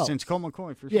Yeah, close. since Colt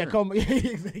McCoy, for Yeah, sure.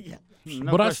 yeah.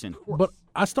 No but question.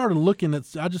 I started looking at.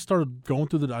 I just started going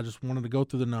through I just wanted to go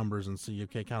through the numbers and see,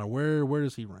 okay, kind of where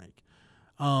does he rank?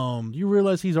 You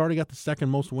realize he's already got the second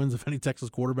most wins of any Texas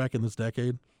quarterback in this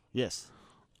decade? Yes.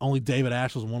 Only David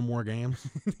Ash has won more games.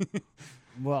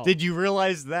 Well, Did you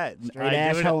realize that? straight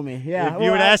ass homie. Yeah. If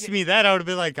you would ask me that, I would have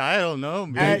been like, I don't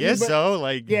know. I guess but- so.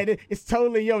 Like, Yeah, it's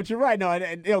totally but you're right.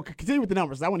 No, continue with the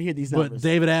numbers. I want to hear these numbers. But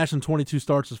David Ash in 22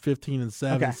 starts is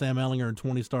 15-7. Okay. Sam Ehlinger in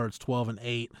 20 starts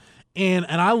 12-8. And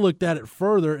I looked at it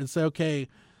further and say, okay,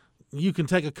 you can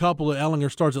take a couple of Ehlinger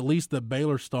starts, at least the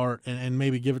Baylor start, and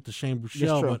maybe give it to Shane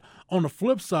Buechele. true. But on the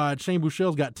flip side, Shane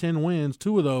Buechele's got 10 wins.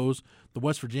 2 of those, the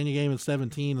West Virginia game in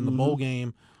 17 and the bowl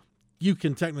game, you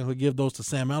can technically give those to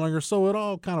Sam Ehlinger. So it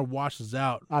all kind of washes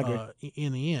out I agree.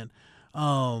 in the end.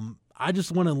 I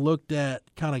just went and looked at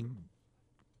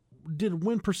did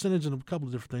win percentage and a couple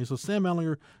of different things. So Sam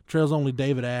Ehlinger trails only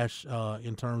David Ash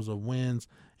in terms of wins,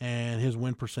 and his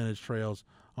win percentage trails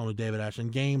only David Ash. In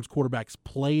games quarterbacks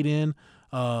played in,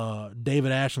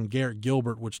 David Ash and Garrett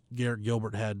Gilbert, which Garrett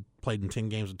Gilbert had played in 10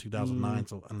 games in 2009,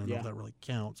 so I don't know if that really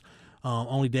counts.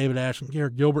 Only David Ash and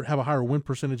Garrett Gilbert have a higher win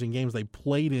percentage in games they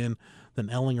played in than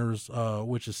Ehlinger's,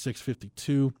 which is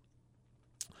 .652.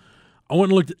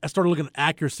 I started looking at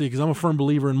accuracy because I'm a firm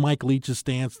believer in Mike Leach's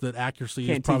stance that accuracy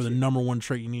is probably the number one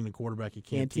trait you need in a quarterback. You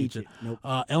can't teach it. Nope.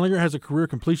 Ehlinger has a career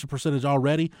completion percentage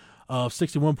already of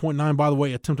 61.9. By the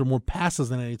way, attempted more passes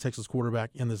than any Texas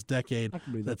quarterback in this decade.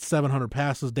 That's 700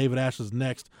 passes. David Ash is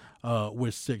next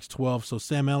with 612. So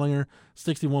Sam Ehlinger,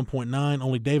 61.9.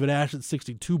 Only David Ash at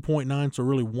 62.9, so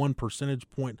really 1 percentage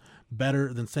point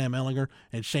better than Sam Ehlinger.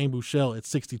 And Shane Buechele at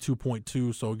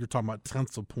 62.2, so you're talking about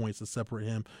tenths of points that separate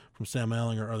him from Sam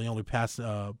Ehlinger, are the only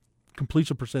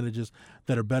completion percentages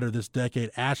that are better this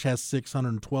decade. Ash has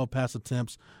 612 pass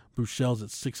attempts. Buechele's at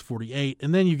 648.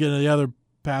 And then you get the other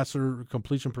passer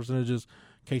completion percentages.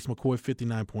 Case McCoy,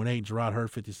 59.8. Gerard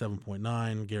Hurd,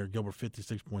 57.9. Garrett Gilbert,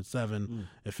 56.7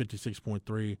 at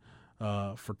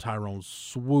 56.3 for Tyrone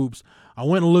Swoops. I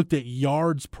went and looked at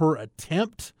yards per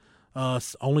attempt.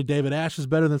 Only David Ash is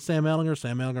better than Sam Ehlinger.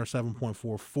 Sam Ehlinger,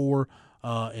 7.44.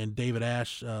 And David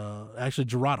Ash, actually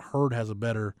Gerard Hurd has a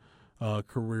better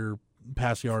career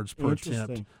pass yards per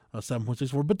attempt,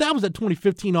 7.64. But that was that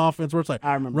 2015 offense where it's like,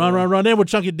 I remember run, then we'll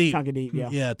chunk it deep. Chunk it deep, yeah.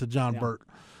 Yeah, to John Burt.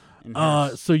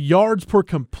 and So yards per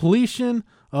completion,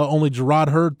 only Gerard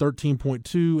Hurd,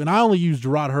 13.2. And I only used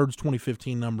Gerard Hurd's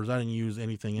 2015 numbers. I didn't use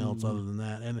anything else other than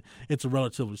that. And it's a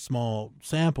relatively small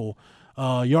sample.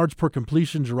 Yards per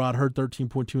completion, Gerard Hurd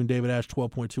 13.2 and David Ash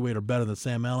 12.28 are better than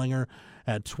Sam Ehlinger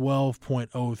at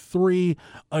 12.03.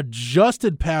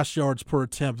 Adjusted pass yards per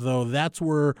attempt, though, that's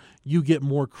where you get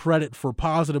more credit for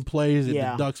positive plays. It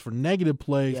deducts for negative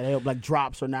plays. Yeah, they like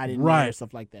drops or not in there or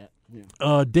stuff like that.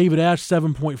 Yeah. David Ash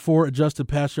 7.4 adjusted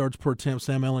pass yards per attempt.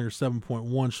 Sam Ehlinger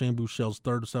 7.1. Shane Buechele's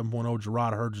third 7.0.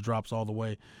 Gerard Hurd's drops all the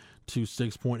way to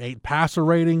 6.8. Passer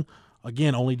rating.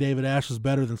 Again, only David Ash is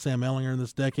better than Sam Ehlinger in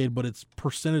this decade, but it's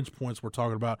percentage points we're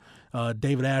talking about.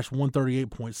 David Ash,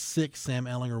 138.6, Sam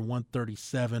Ehlinger,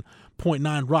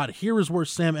 137.9. Rod, here is where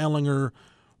Sam Ehlinger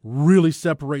really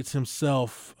separates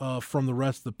himself from the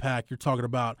rest of the pack. You're talking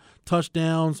about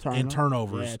touchdowns and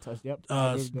turnovers.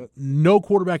 No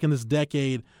quarterback in this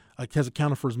decade has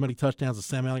accounted for as many touchdowns as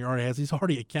Sam Ehlinger already has. He's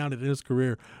already accounted in his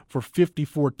career for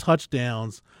 54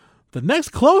 touchdowns. The next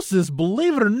closest,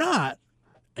 believe it or not,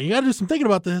 and you got to do some thinking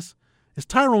about this, is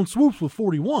Tyrone Swoops with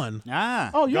 41.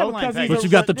 Oh, yeah, because he's but you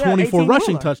got the 24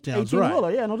 rushing touchdowns, right?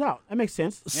 Wheeler, yeah, no doubt. That makes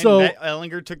sense. So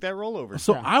Ehlinger took that rollover.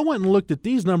 So I went and looked at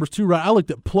these numbers too, right? I looked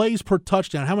at plays per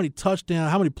touchdown. How many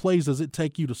plays does it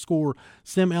take you to score?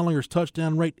 Sam Ehlinger's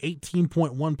touchdown rate,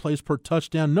 18.1 plays per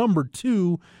touchdown. Number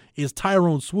 2 is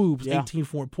Tyrone Swoops,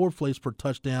 18.4 plays per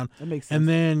touchdown. That makes sense. And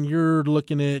then you're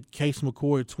looking at Case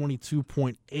McCoy at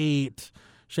 22.8,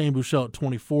 Shane Buechele at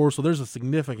 24. So there's a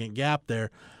significant gap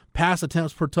there. Pass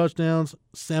attempts per touchdowns,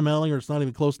 Sam Ehlinger, it's not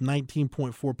even close,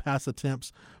 19.4 pass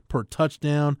attempts per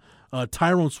touchdown.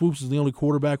 Tyrone Swoops is the only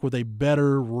quarterback with a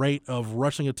better rate of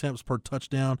rushing attempts per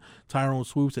touchdown. Tyrone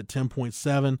Swoops at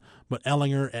 10.7, but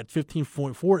Ehlinger at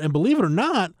 15.4. And believe it or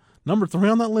not, number 3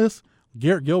 on that list,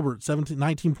 Garrett Gilbert,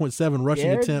 19.7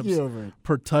 rushing attempts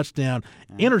per touchdown.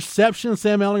 Interceptions,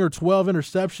 Sam Ehlinger, 12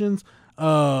 interceptions.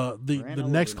 The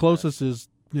next closest is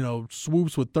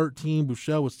Swoops with 13,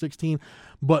 Buechele with 16.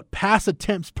 But pass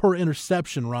attempts per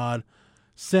interception, Rod,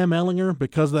 Sam Ehlinger,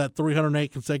 because of that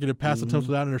 308 consecutive pass attempts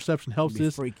without interception, helps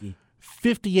this. Freaky.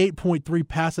 58.3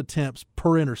 pass attempts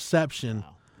per interception.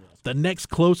 The next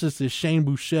closest is Shane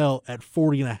Buechele at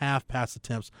 40.5 pass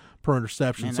attempts per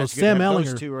interception. Man, so that's Sam good. Ehlinger,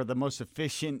 Those two are the most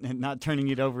efficient and not turning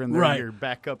it over in Right. your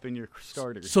backup and your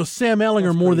starters. So Sam Ehlinger,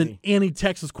 That's more crazy. than any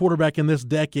Texas quarterback in this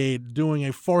decade, doing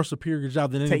a far superior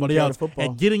job than Taking anybody care of else the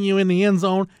football. at getting you in the end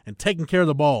zone and taking care of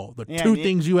the ball. The Yeah, two and it-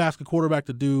 things you ask a quarterback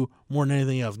to do more than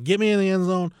anything else. Get me in the end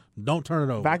zone, don't turn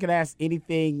it over. If I could ask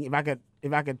anything, if I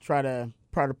could try to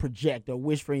project or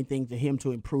wish for anything to him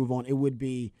to improve on, it would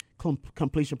be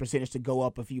completion percentage to go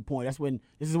up a few points.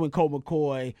 This is when Colt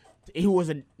McCoy, who was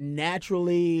a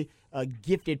naturally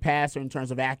gifted passer in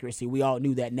terms of accuracy. We all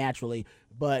knew that naturally,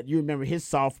 but you remember his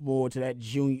sophomore to that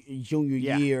junior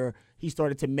year. He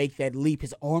started to make that leap.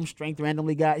 His arm strength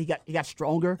randomly got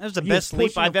stronger. That was the He best leap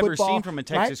pushing I've the ever football, seen from a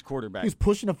Texas right? quarterback. He was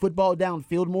pushing the football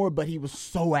downfield more, but he was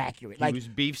so accurate. He was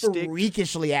beef stick.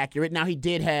 Freakishly accurate. Now, he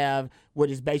did have what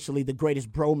is basically the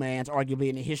greatest bromance, arguably,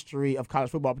 in the history of college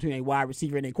football between a wide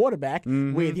receiver and a quarterback,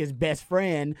 with his best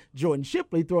friend, Jordan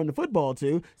Shipley, throwing the football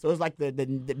to. So it's like the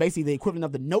basically the equivalent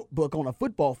of the notebook on a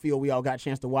football field we all got a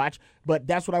chance to watch. But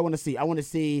that's what I want to see.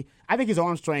 I think his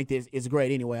arm strength is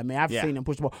great anyway. I mean, I've seen him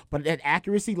push the ball. But that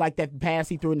accuracy, like that pass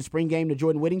he threw in the spring game to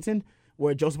Jordan Whittington,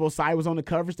 where Joseph Osai was on the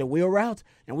coverage, the wheel route,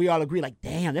 and we all agree, like,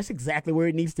 damn, that's exactly where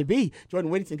it needs to be.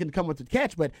 Jordan Whittington couldn't come with the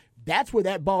catch, but that's where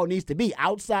that ball needs to be.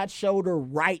 Outside shoulder,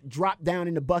 right, drop down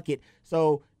in the bucket.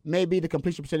 So maybe the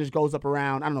completion percentage goes up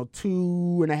around,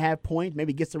 2.5 points,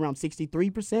 maybe gets around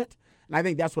 63%. And I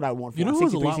think that's what I want for You know him, who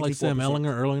was a lot like 63, Sam 64%.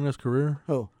 Ehlinger early in his career?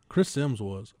 Who? Chris Sims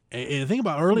was. And think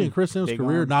about early in Chris Sims' Big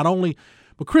career, arm. not only –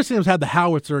 but Chris Sims had the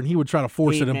howitzer, and he would try to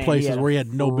force it in He places had a where he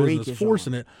had no business freakish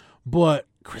forcing it. But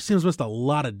Chris Sims missed a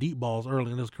lot of deep balls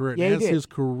early in his career. Yeah, and he as did. his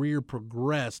career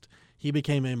progressed, he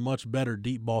became a much better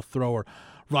deep ball thrower.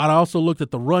 Rod, I also looked at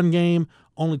the run game.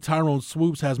 Only Tyrone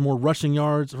Swoops has more rushing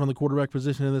yards from the quarterback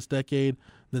position in this decade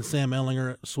than Sam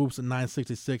Ehlinger. Swoops at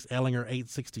 966, Ehlinger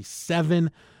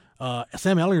 867.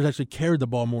 Sam Ehlinger's actually carried the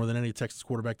ball more than any Texas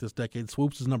quarterback this decade.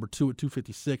 Swoops is number 2 at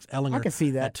 256. Ehlinger I can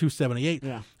see that. at 278.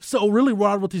 Yeah. So really,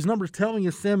 Rod, what these numbers tell me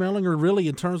is Sam Ehlinger really,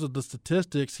 in terms of the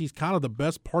statistics, he's kind of the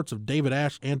best parts of David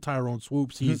Ash and Tyrone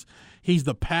Swoops. He's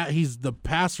the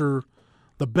passer,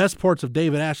 the best parts of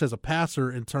David Ash as a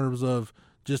passer in terms of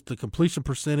just the completion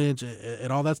percentage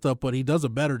and all that stuff, but he does a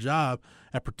better job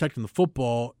at protecting the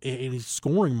football, and he's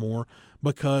scoring more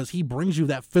because he brings you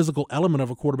that physical element of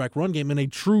a quarterback run game and a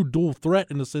true dual threat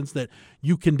in the sense that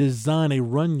you can design a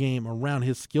run game around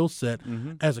his skill set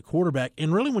as a quarterback.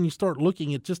 And really, when you start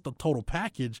looking at just the total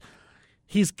package,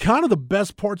 he's kind of the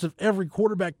best parts of every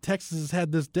quarterback Texas has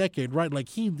had this decade, right? Like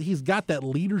he's got that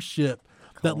leadership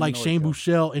that like Shane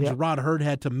Buechele and Gerard Hurd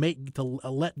had to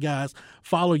let guys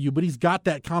follow you, but he's got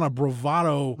that kind of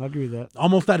bravado. I agree with that.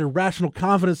 Almost that irrational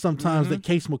confidence sometimes that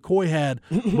Case McCoy had,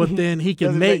 but then he can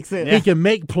Doesn't make make sense. he can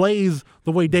make plays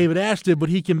the way David Ash did, but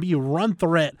he can be a run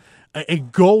threat, a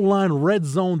goal line red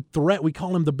zone threat. We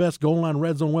call him the best goal line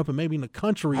red zone weapon maybe in the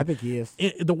country. I think he is.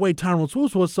 The way Tyrone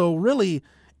Swoops was. So really,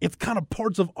 it's kind of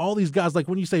parts of all these guys. Like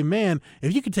when you say, man,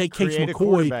 if you could take Case Create a McCoy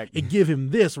quarterback. and give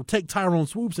him this, or take Tyrone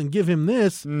Swoops and give him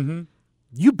this,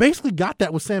 you basically got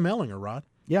that with Sam Ehlinger, Rod.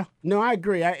 Yeah. No, I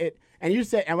agree. And you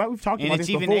said, and we've talked And about it's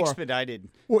this even before. expedited.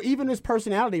 Well, even his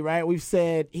personality, right? We've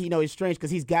said, it's strange because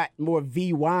he's got more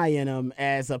VY in him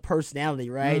as a personality,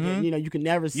 right? And, you can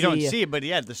never see. You don't see it, but he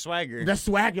had the swagger. The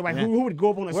swagger, like who would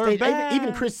go up on a We're stage? back.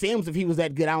 Even Chris Sims, if he was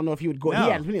that good, I don't know if he would go. No. He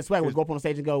had plenty of swagger, would go up on the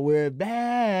stage and go, "We're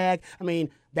back." I mean,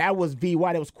 that was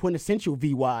VY. That was quintessential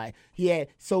VY. He had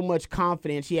so much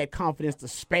confidence. He had confidence to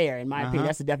spare. In my opinion,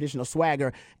 that's the definition of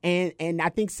swagger. And I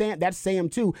think that's Sam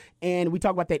too. And we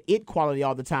talk about that it quality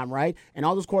all the time, right? And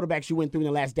all those quarterbacks you went through in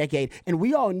the last decade, and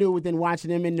we all knew within watching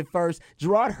them in the first.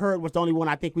 Gerard Hurd was the only one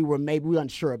I think we were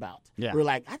unsure about. Yeah. We were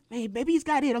like, maybe he's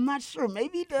got it. I'm not sure.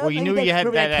 Maybe he does. Well, you Maybe knew you had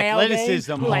remember that Cal game?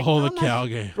 athleticism. We're like, Oh, the I'm not Cal sure.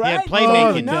 game. Right? He had You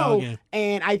playmaking. didn't know. Cal game.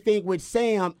 And I think with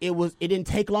Sam, it didn't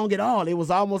take long at all. It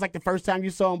was almost like the first time you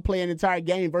saw him play an entire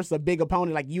game versus a big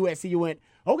opponent like USC. You went,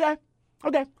 okay,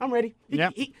 I'm ready.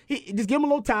 Yep. He just give him a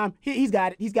little time. He's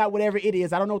got it. He's got whatever it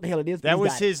is. I don't know what the hell it is. But That he's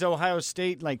was got it. his Ohio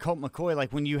State, like Colt McCoy,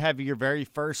 like when you have your very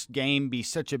first game be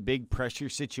such a big pressure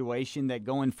situation that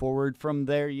going forward from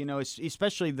there,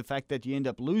 especially the fact that you end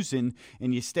up losing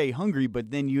and you stay hungry,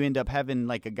 but then you end up having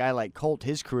like a guy like Colt,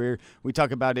 his career, we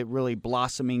talk about it really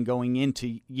blossoming going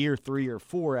into year 3 or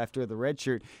 4 after the red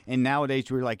shirt. And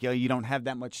nowadays we're like, you don't have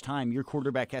that much time. Your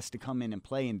quarterback has to come in and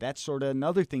play. And that's sort of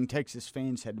another thing Texas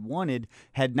fans had wanted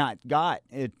had not got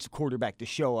a quarterback to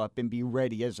show up and be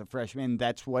ready as a freshman.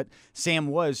 That's what Sam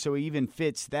was. So it even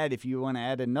fits that if you want to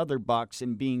add another box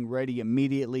and being ready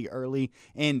immediately early.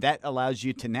 And that allows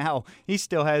you to now, he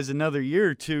still has another year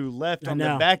or two left on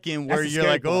the back end where you're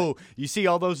like, oh, you see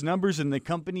all those numbers in the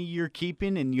company you're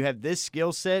keeping and you have this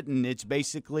skill set and it's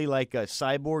basically like a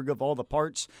cyborg of all the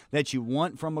parts that you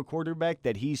want from a quarterback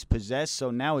that he's possessed.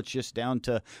 So now it's just down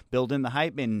to building the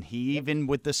hype. And he even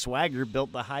with the swagger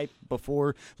built the hype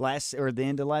before the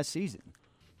end of last season.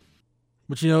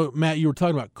 But, you know, Matt, you were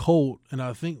talking about Colt, and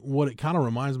I think what it kind of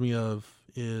reminds me of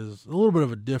is a little bit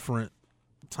of a different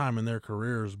time in their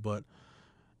careers. But,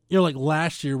 you know, like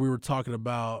last year we were talking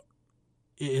about,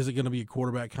 is it going to be a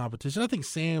quarterback competition? I think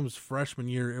Sam's freshman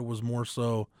year, it was more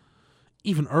so,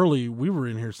 even early, we were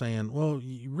in here saying, well,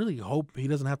 you really hope he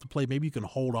doesn't have to play. Maybe you can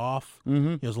hold off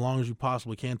as long as you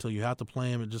possibly can until you have to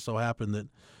play him. It just so happened that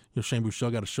Shane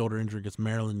Buechele got a shoulder injury against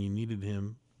Maryland. You needed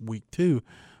him week 2.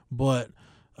 But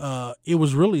it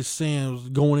was really Sam's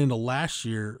going into last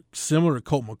year, similar to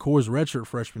Colt McCoy's redshirt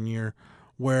freshman year,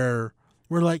 where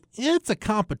we're like, it's a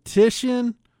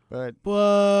competition,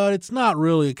 but it's not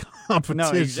really a competition.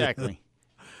 No, exactly.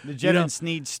 The Jevin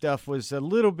Sneed stuff was a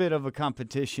little bit of a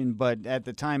competition, but at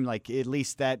the time, like at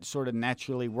least that sort of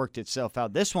naturally worked itself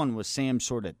out. This one was Sam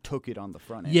sort of took it on the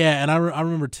front end. Yeah, and I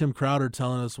remember Tim Crowder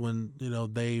telling us when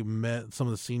they met, some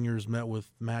of the seniors met with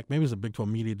Mac. Maybe it was a Big 12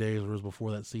 Media Days or it was before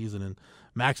that season, and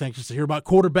Mac's anxious to hear about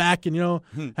quarterback and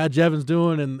how Jevin's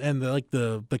doing, and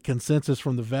the consensus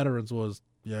from the veterans was,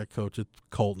 yeah, Coach, it's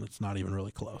Colton. It's not even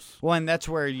really close. Well, and that's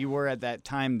where you were at that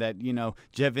time that,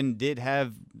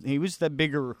 Jevin he was the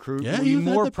bigger recruit. Yeah, he was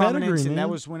more the prominence, and man. that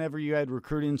was whenever you had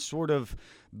recruiting sort of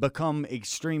become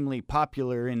extremely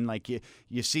popular, and like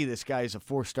you see this guy is a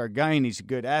 4-star guy and he's a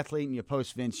good athlete, and you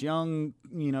post Vince Young,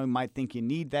 might think you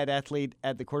need that athlete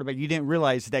at the quarterback. You didn't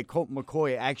realize that Colt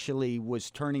McCoy actually was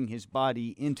turning his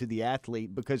body into the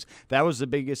athlete, because that was the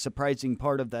biggest surprising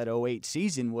part of that 08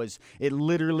 season was it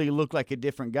literally looked like a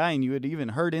different guy, and you had even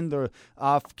heard in the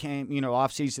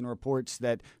off-season reports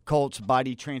that Colt's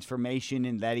body transformation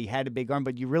and that he had a big arm,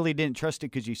 but you really didn't trust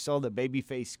it because you saw the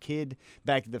baby-faced kid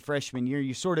back the freshman year.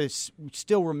 You sort of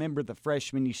still remember the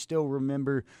freshman. You still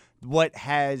remember what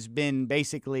has been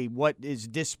basically what is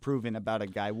disproven about a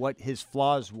guy, what his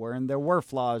flaws were, and there were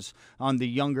flaws on the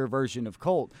younger version of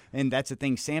Colt, and that's the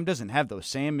thing. Sam doesn't have those.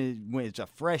 Sam is a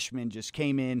freshman, just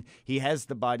came in. He has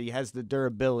the body, has the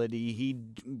durability. He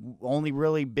only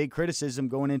really big criticism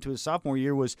going into his sophomore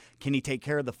year was, can he take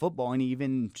care of the football? And he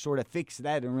even sort of fixed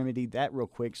that and remedied that real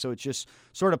quick. So it's just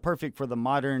sort of perfect for the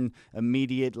modern,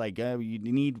 immediate, you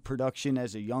need production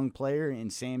as a young player,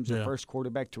 and Sam's the first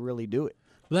quarterback to really do it.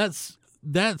 That's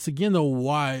again though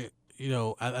why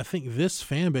I think this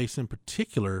fan base in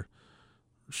particular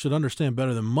should understand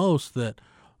better than most that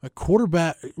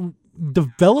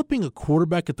developing a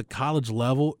quarterback at the college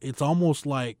level, it's almost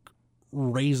like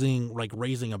raising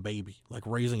a baby, like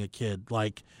raising a kid.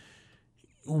 Like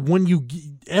when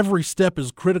every step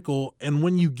is critical, and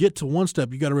when you get to one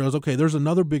step, you got to realize, okay, there's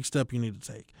another big step you need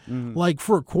to take. Mm-hmm. Like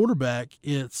for a quarterback,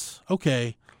 it's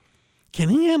okay. Can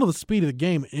he handle the speed of the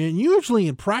game? And usually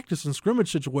in practice and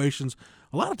scrimmage situations,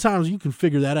 a lot of times you can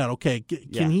figure that out. Okay,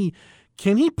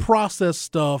 can he process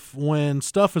stuff when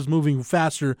stuff is moving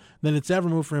faster than it's ever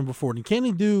moved for him before? And can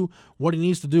he do what he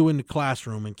needs to do in the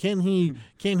classroom? And can he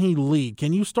lead?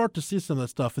 Can you start to see some of that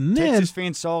stuff? And then Texas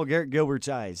fans saw Garrett Gilbert's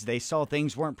eyes. They saw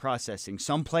things weren't processing.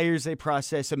 Some players they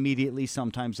process immediately.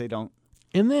 Sometimes they don't.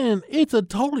 And then it's a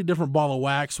totally different ball of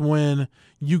wax when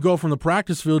you go from the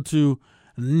practice field to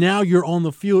now you're on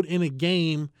the field in a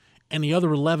game, and the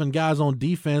other 11 guys on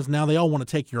defense, now they all want to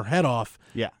take your head off.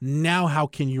 Yeah. Now how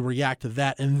can you react to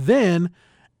that? And then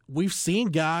we've seen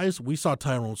guys, we saw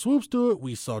Tyrone Swoops do it,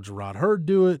 we saw Gerard Hurd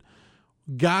do it,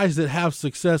 guys that have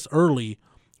success early,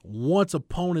 once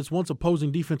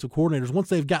opposing defensive coordinators, once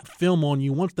they've got film on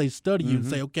you, once they study you and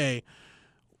say, okay,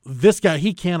 this guy,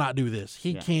 he cannot do this.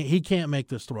 He can't make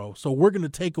this throw. So we're going to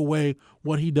take away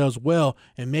what he does well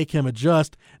and make him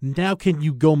adjust. Now can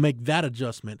you go make that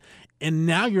adjustment? And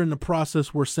now you're in the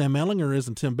process where Sam Ehlinger is,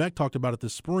 and Tim Beck talked about it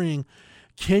this spring.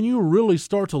 Can you really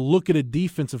start to look at a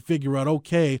defense and figure out,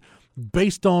 okay,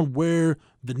 based on where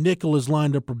the nickel is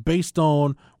lined up or based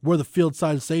on where the field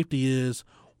side safety is,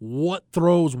 what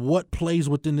throws, what plays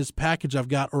within this package I've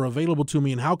got are available to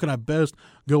me, and how can I best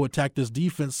go attack this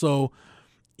defense? So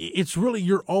it's really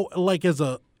like as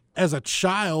a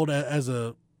child, as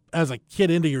a kid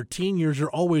into your teen years,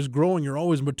 you're always growing, you're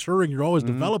always maturing, you're always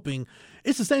developing.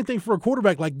 It's the same thing for a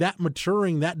quarterback, like that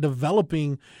maturing, that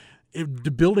developing.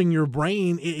 building your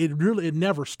brain, it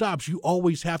never stops. You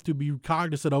always have to be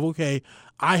cognizant of, okay,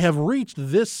 I have reached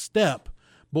this step,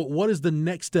 but what is the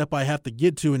next step I have to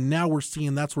get to? And now we're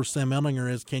seeing that's where Sam Ehlinger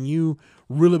is. Can you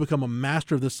really become a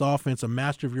master of this offense, a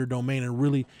master of your domain, and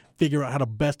really figure out how to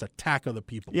best attack other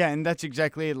people? Yeah, and that's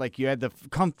exactly it. Like, you had the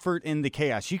comfort in the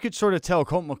chaos. You could sort of tell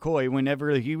Colt McCoy whenever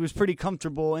he was pretty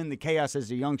comfortable in the chaos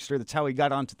as a youngster. That's how he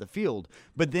got onto the field.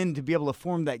 But then to be able to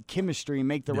form that chemistry and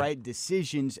make the right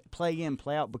decisions, play in,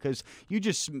 play out, because you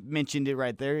just mentioned it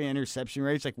right there, interception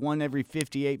rates, like 1 every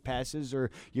 58 passes,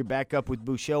 or you're back up with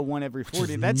Bouchel 1 every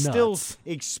 40. That's still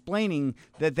explaining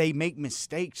that they make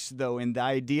mistakes, though, and the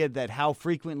idea that how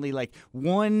frequently, like,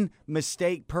 1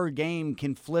 mistake per game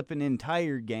can flip an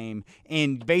entire game,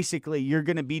 and basically you're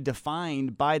going to be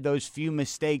defined by those few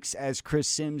mistakes, as Chris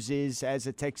Sims is as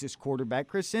a Texas quarterback.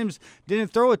 Chris Sims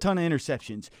didn't throw a ton of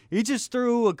interceptions. He just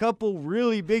threw a couple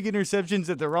really big interceptions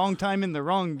at the wrong time in the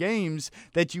wrong games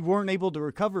that you weren't able to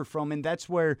recover from, and that's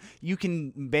where you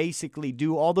can basically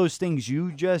do all those things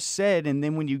you just said, and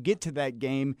then when you get to that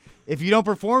game, if you don't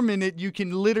perform in it, you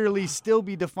can literally still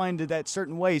be defined in that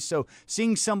certain way. So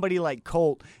seeing somebody like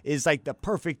Colt is like the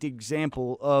perfect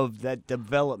example of that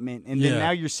development. And then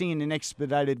now you're seeing an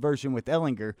expedited version with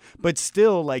Ehlinger. But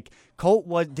still, like, Colt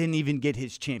didn't even get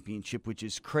his championship, which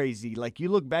is crazy. Like, you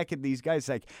look back at these guys,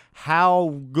 like,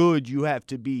 how good you have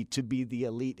to be the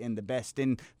elite and the best.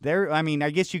 And there, I mean, I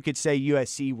guess you could say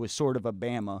USC was sort of a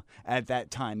Bama at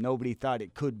that time. Nobody thought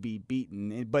it could be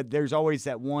beaten. But there's always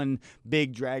that one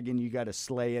big dragon you got to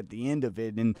slay at the end of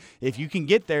it. And if you can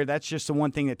get there, that's just the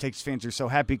one thing that Texas fans are so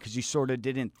happy, because you sort of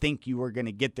didn't think you were going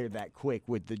to get there that quick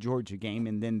with the Georgia game,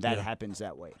 and then that happens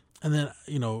that way. And then,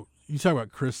 you know, you talk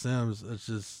about Chris Sims, it's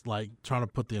just like trying to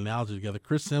put the analogy together.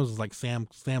 Chris Sims is like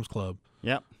Sam's Club.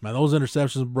 Yep. Man, those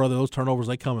interceptions, brother, those turnovers,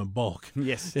 they come in bulk.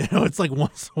 Yes. You know, it's like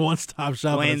one-stop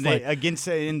shop. Against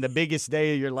in the biggest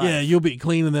day of your life. Yeah, you'll be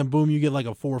clean, and then boom, you get like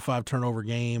a 4 or 5 turnover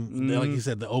game. Mm-hmm. Like you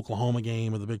said, the Oklahoma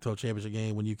game or the Big 12 championship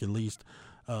game, when you can least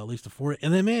afford it.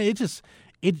 And then, man,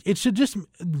 it should just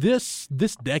this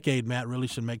decade, Matt, really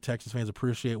should make Texas fans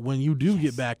appreciate when you do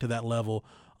get back to that level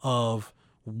of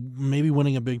maybe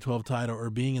winning a Big 12 title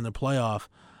or being in the playoff.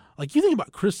 Like, you think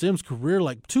about Chris Sims' career,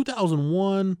 like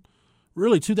 2001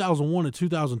 to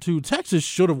 2002, Texas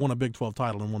should have won a Big 12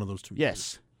 title in one of those 2 years.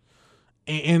 Yes.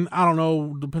 And I don't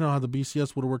know, depending on how the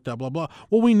BCS would have worked out, blah, blah.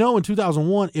 Well, we know in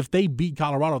 2001, if they beat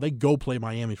Colorado, they go play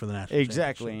Miami for the national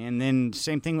championship. And then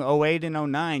same thing with 08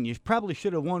 and 09. You probably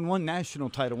should have won one national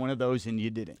title, one of those, and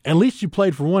you didn't. At least you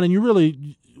played for one, and you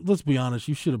really, let's be honest,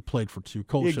 you should have played for 2.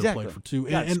 Colt should have played for 2.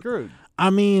 Got screwed. I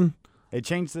mean, they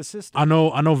changed the system. I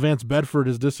know Vance Bedford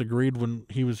has disagreed when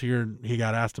he was here and he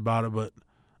got asked about it, but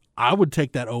I would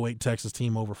take that 08 Texas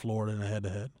team over Florida in a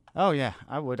head-to-head. Oh, yeah,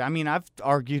 I would. I mean, I've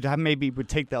argued I maybe would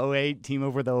take the 08 team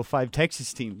over the 05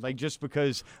 Texas team, like, just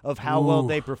because of how well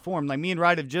they performed. Like, me and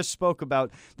Wright have just spoke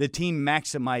about the team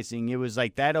maximizing. It was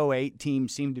like that 08 team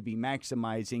seemed to be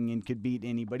maximizing and could beat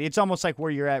anybody. It's almost like where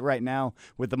you're at right now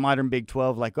with the modern Big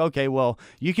 12. Like, okay, well,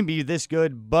 you can be this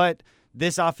good, but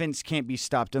this offense can't be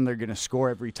stopped, and they're going to score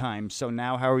every time. So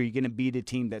now how are you going to beat a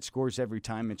team that scores every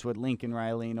time? It's what Lincoln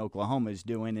Riley and Oklahoma is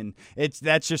doing, and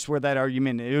that's just where that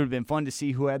argument, it would have been fun to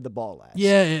see who had the ball last.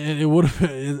 Yeah, it would have.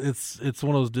 It's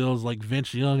one of those deals like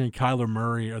Vince Young and Kyler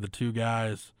Murray are the 2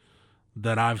 guys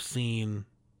that I've seen,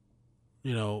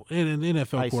 you know, and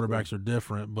NFL quarterbacks are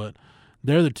different, but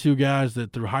they're the 2 guys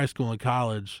that through high school and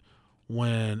college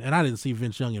and I didn't see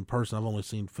Vince Young in person. I've only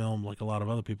seen film like a lot of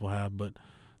other people have, but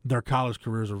their college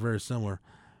careers are very similar.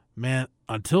 Man,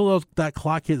 until that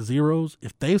clock hit zeros,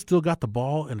 if they've still got the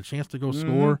ball and a chance to go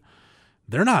score,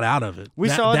 they're not out of it. We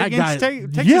saw it against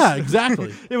Texas. Yeah,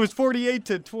 exactly. It was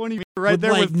 48-20 right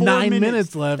there like with 4 9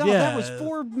 minutes left. No, yeah, that was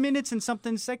 4 minutes and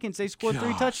something seconds. They scored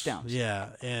 3 touchdowns. Yeah,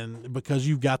 and because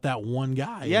you've got that one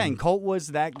guy. Yeah, and Colt was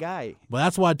that guy. Well,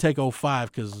 that's why I'd take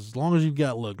 05, because as long as you've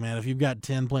got, look, man, if you've got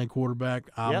 10 playing quarterback,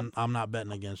 I'm not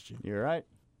betting against you. You're right.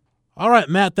 All right,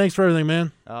 Matt, thanks for everything,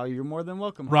 man. You're more than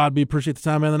welcome. Rod B, appreciate the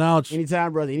time and the knowledge.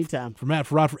 Anytime, brother, anytime. For Matt,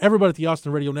 for Rod, for everybody at the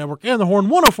Austin Radio Network and the Horn,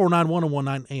 104.9, 101.9,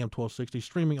 AM 1260,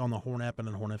 streaming on the Horn app and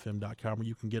at hornfm.com, where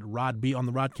you can get Rod B on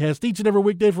the Rodcast each and every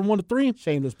weekday from 1 to 3.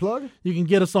 Shameless plug. You can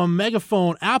get us on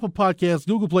Megaphone, Apple Podcasts,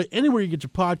 Google Play, anywhere you get your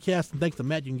podcasts. And thanks to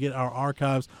Matt, you can get our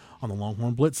archives on the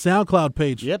Longhorn Blitz SoundCloud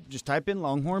page. Yep, just type in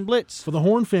Longhorn Blitz. For the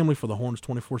Horn family, for the Horns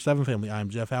 24/7 family, I'm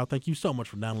Jeff Howe. Thank you so much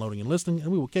for downloading and listening,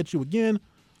 and we will catch you again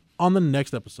on the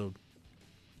next episode.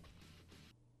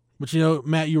 But, you know,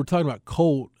 Matt, you were talking about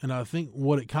Colt, and I think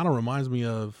what it kind of reminds me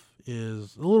of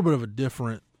is a little bit of a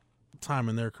different time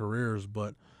in their careers.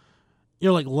 But, you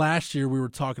know, like last year we were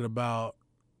talking about,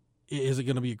 is it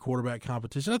going to be a quarterback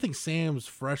competition? I think Sam's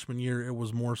freshman year, it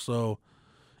was more so.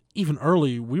 Even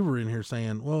early, we were in here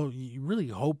saying, well, you really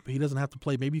hope he doesn't have to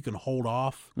play. Maybe you can hold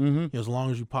off as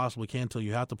long as you possibly can until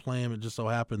you have to play him. It just so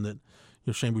happened that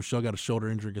Shane Buechele got a shoulder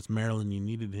injury against Maryland. You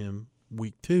needed him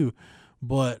week 2.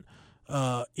 But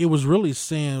it was really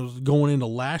Sam's going into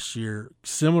last year,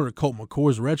 similar to Colt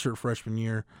McCoy's redshirt freshman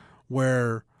year,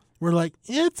 where we're like,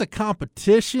 it's a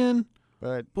competition,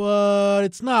 but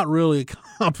it's not really a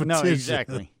competition. No,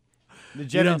 exactly. The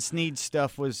Jevin Sneed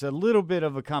stuff was a little bit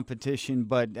of a competition,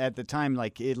 but at the time,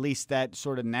 like, at least that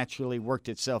sort of naturally worked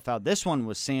itself out. This one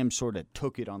was Sam sort of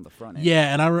took it on the front end.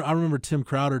 Yeah, and I remember Tim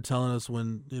Crowder telling us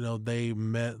when, they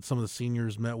met, some of the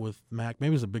seniors met with Mac,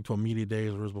 maybe it was the Big 12 Media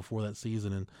Days or it was before that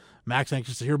season, and Mac's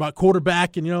anxious to hear about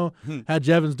quarterback and, how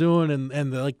Jevin's doing,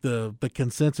 and the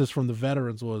consensus from the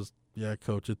veterans was, yeah,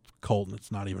 Coach, it's Colton.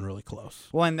 It's not even really close.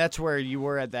 Well, and that's where you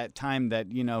were at that time that,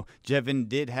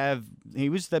 Jevin he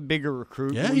was the bigger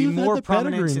recruit. Yeah, he more had the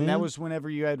prominence, pedigree, and man. that was whenever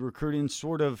you had recruiting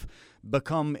sort of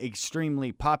become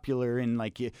extremely popular, and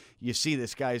like you see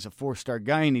this guy is a 4-star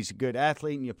guy and he's a good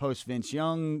athlete, and you post Vince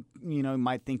Young,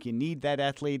 might think you need that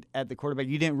athlete at the quarterback.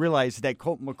 You didn't realize that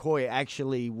Colt McCoy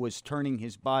actually was turning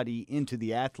his body into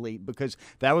the athlete, because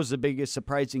that was the biggest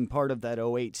surprising part of that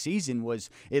 08 season was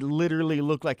it literally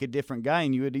looked like a different guy,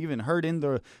 and you had even heard in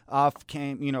the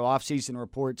off-season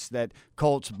reports that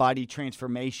Colt's body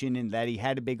transformation and that he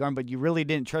had a big arm, but you really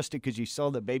didn't trust it because you saw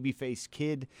the baby-faced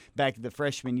kid back the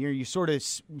freshman year. You sort of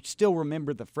still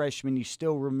remember the freshman. You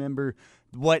still remember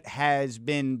what has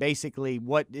been basically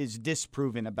what is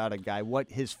disproven about a guy,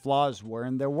 what his flaws were,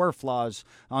 and there were flaws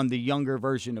on the younger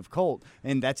version of Colt,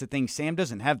 and that's the thing. Sam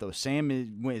doesn't have those. Sam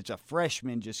is a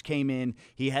freshman, just came in.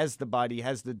 He has the body,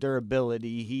 has the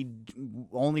durability. He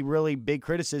only really big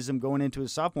criticism going into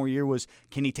his sophomore year was,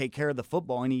 can he take care of the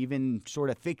football? And he even sort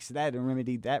of fixed that and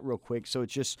remedied that real quick. So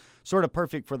it's just sort of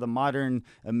perfect for the modern,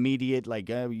 immediate,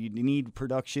 you need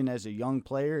production as a young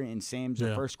player, and Sam's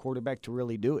the first quarterback to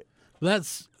really do it.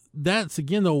 That's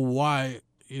again, though, why,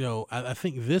 I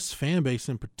think this fan base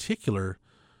in particular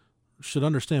should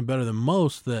understand better than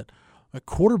most that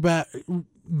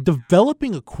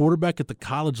developing a quarterback at the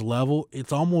college level,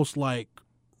 it's almost like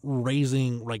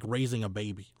raising a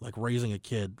baby, like raising a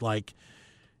kid. Like,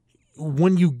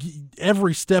 when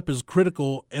every step is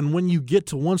critical, and when you get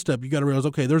to one step, you got to realize,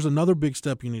 okay, there's another big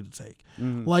step you need to take.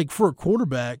 Mm-hmm. Like, for a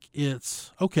quarterback,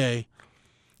 it's, okay,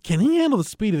 can he handle the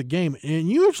speed of the game? And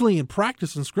usually in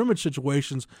practice and scrimmage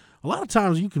situations, a lot of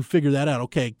times you can figure that out.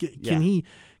 Okay,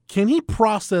 can he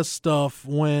process stuff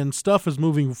when stuff is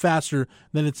moving faster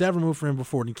than it's ever moved for him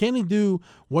before? And can he do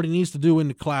what he needs to do in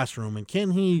the classroom? And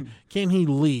can he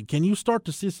lead? Can you start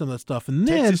to see some of that stuff? And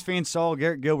then Texas fans saw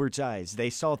Garrett Gilbert's eyes. They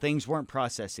saw things weren't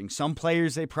processing. Some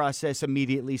players they process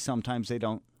immediately. Sometimes they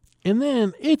don't. And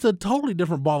then it's a totally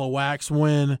different ball of wax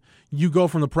when you go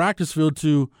from the practice field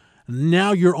to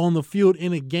now you're on the field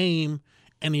in a game,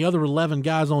 and the other 11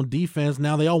 guys on defense,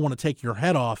 now they all want to take your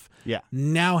head off. Yeah.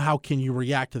 Now how can you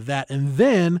react to that? And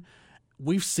then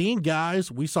we've seen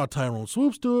guys, we saw Tyrone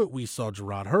Swoops do it, we saw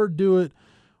Gerard Hurd do it,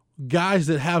 guys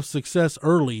that have success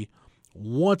early,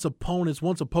 once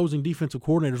opposing defensive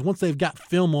coordinators, once they've got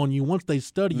film on you, once they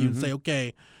study you and say,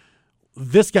 okay,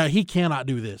 this guy, he cannot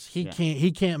do this. He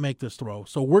can't make this throw.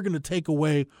 So we're going to take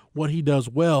away what he does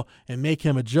well and make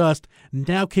him adjust.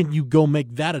 Now can you go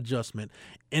make that adjustment?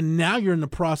 And now you're in the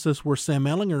process where Sam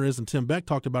Ehlinger is, and Tim Beck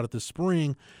talked about it this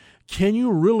spring. Can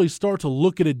you really start to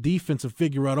look at a defense and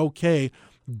figure out, okay,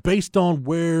 based on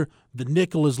where the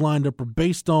nickel is lined up or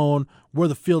based on where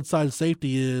the field side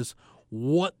safety is,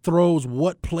 what throws,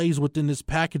 what plays within this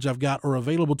package I've got are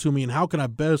available to me, and how can I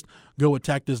best go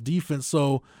attack this defense?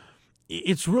 So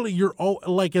it's really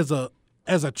like as a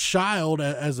child,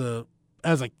 as a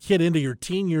kid into your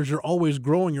teen years, you're always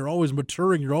growing, you're always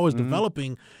maturing, you're always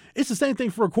developing. It's the same thing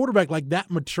for a quarterback, like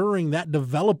that maturing, that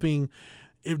developing,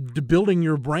 building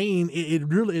your brain.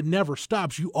 It never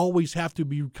stops. You always have to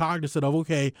be cognizant of,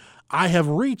 okay, I have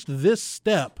reached this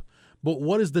step, but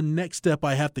what is the next step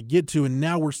I have to get to? And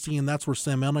now we're seeing that's where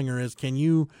Sam Ehlinger is. Can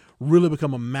you really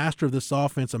become a master of this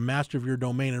offense, a master of your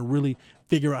domain, and really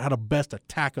figure out how to best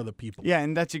attack other people? Yeah,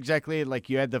 and that's exactly it. Like,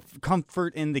 you had the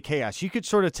comfort in the chaos. You could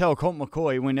sort of tell Colt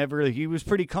McCoy whenever he was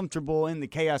pretty comfortable in the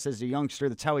chaos as a youngster.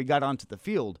 That's how he got onto the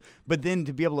field. But then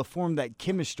to be able to form that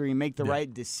chemistry and make the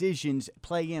right decisions,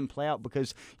 play in, play out,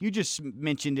 because you just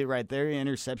mentioned it right there,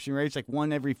 interception rates, like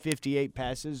 1 every 58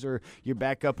 passes, or you're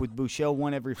back up with Buechele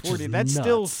 1 every 40. That's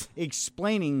still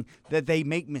explaining that they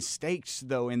make mistakes,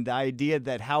 though, and the idea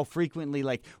that how frequently,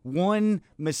 like, one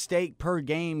mistake per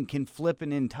game can flip up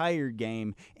an entire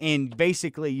game, and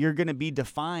basically you're going to be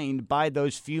defined by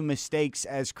those few mistakes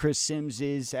as Chris Sims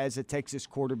is as a Texas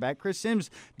quarterback. Chris Sims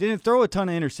didn't throw a ton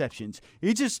of interceptions.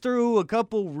 He just threw a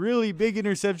couple really big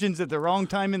interceptions at the wrong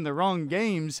time in the wrong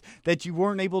games that you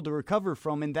weren't able to recover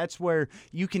from, and that's where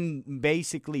you can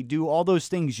basically do all those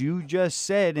things you just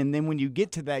said, and then when you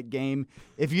get to that game,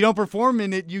 if you don't perform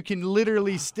in it, you can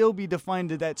literally still be defined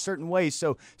to that certain way.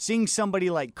 So seeing somebody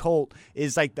like Colt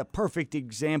is like the perfect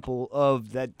example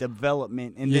of that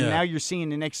development, and then now you're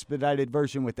seeing an expedited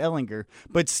version with Ellinger,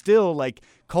 but still, like,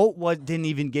 Colt didn't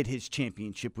even get his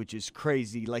championship, which is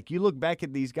crazy. Like, you look back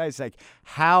at these guys, like,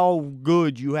 how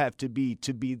good you have to be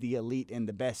the elite and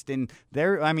the best. And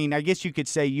there, I mean, I guess you could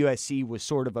say USC was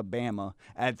sort of a Bama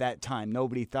at that time.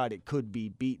 Nobody thought it could be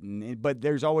beaten. But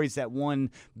there's always that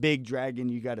one big dragon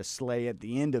you got to slay at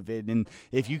the end of it. And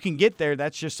if you can get there,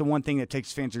 that's just the one thing that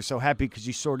Texas fans are so happy, because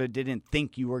you sort of didn't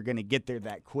think you were going to get there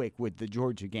that quick with the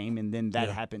Georgia game, and then that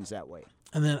happens that way.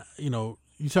 And then, you know,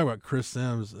 you talk about Chris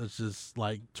Sims, it's just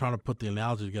like trying to put the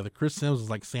analogy together. Chris Sims is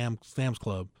like Sam's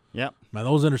Club. Yep. Man,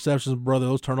 those interceptions, brother,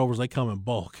 those turnovers, they come in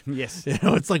bulk. Yes. You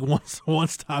know, it's like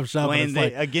one-stop shop.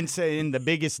 Against in the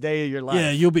biggest day of your life. Yeah,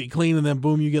 you'll be clean, and then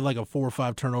boom, you get like a 4 or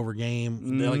 5 turnover game.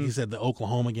 Mm-hmm. Like you said, the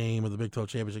Oklahoma game or the Big 12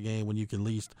 championship game when you can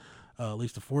least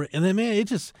afford it. And then, man,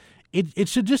 it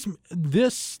should just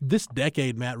this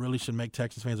decade, Matt, really should make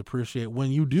Texas fans appreciate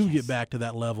when you do get back to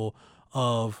that level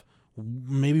of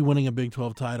maybe winning a Big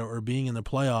 12 title or being in the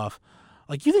playoff.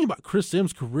 Like, you think about Chris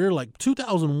Sims' career, like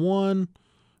 2001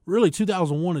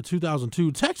 to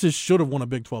 2002, Texas should have won a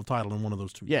Big 12 title in one of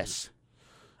those 2 years. Yes.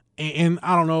 And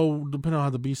I don't know, depending on how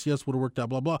the BCS would have worked out,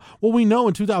 blah, blah. Well, we know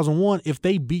in 2001, if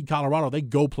they beat Colorado, they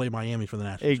go play Miami for the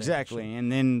national Exactly. championship.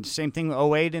 And then same thing with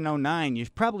 08 and 09. You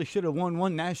probably should have won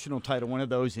one national title, one of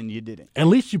those, and you didn't. At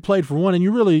least you played for one, and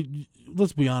you really,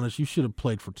 let's be honest, you should have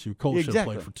played for 2. Colt should have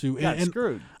played for 2. Got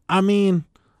screwed. I mean,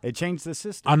 they changed the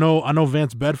system. I know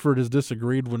Vance Bedford has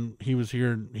disagreed when he was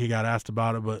here and he got asked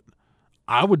about it, but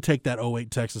I would take that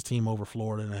 08 Texas team over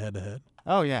Florida in a head-to-head.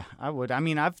 Oh, yeah, I would. I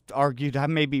mean, I've argued I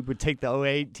maybe would take the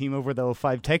 08 team over the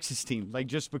 05 Texas team, like,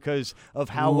 just because of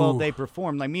how well they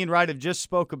performed. Like, me and Wright have just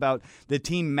spoke about the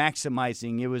team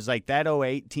maximizing. It was like that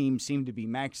 08 team seemed to be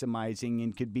maximizing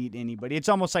and could beat anybody. It's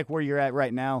almost like where you're at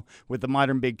right now with the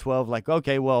modern Big 12. Like,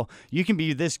 okay, well, you can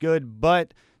be this good,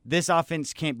 but this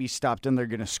offense can't be stopped, and they're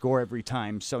going to score every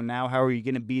time. So now how are you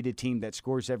going to beat a team that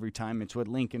scores every time? It's what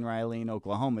Lincoln Riley in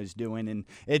Oklahoma is doing, and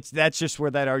that's just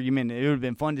where that argument – it would have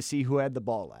been fun to see who had the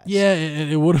ball last. Yeah,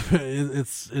 it would have been.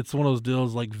 It's one of those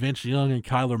deals like Vince Young and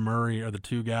Kyler Murray are the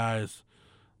 2 guys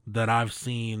that I've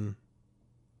seen,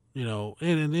 you know,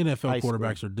 and NFL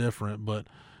quarterbacks are different, but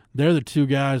they're the 2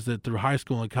 guys that through high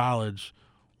school and college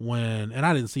and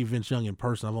I didn't see Vince Young in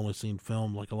person. I've only seen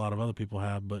film like a lot of other people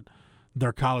have, but –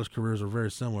 their college careers are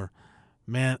very similar.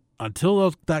 Man,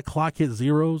 until that clock hit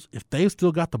zeros, if they've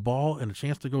still got the ball and a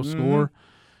chance to go score,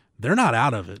 they're not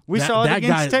out of it. We saw it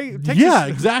against Texas. Yeah,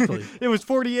 exactly. It was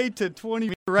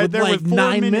 48-20 with there like with 4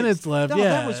 9 minutes left. No,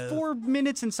 yeah, that was 4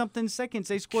 minutes and something seconds.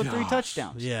 They scored 3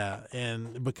 touchdowns. Yeah,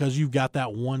 and because you've got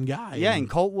that one guy. Yeah, and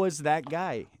Colt was that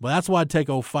guy. But that's why I'd take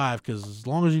 05, because as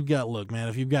long as you've got, look, man,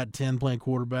 if you've got 10 playing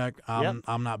quarterback,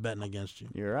 I'm not betting against you.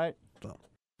 You're right.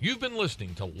 You've been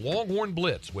listening to Longhorn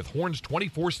Blitz with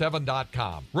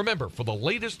horns247.com. Remember, for the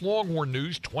latest Longhorn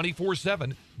news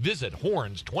 24/7, visit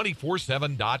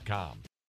horns247.com.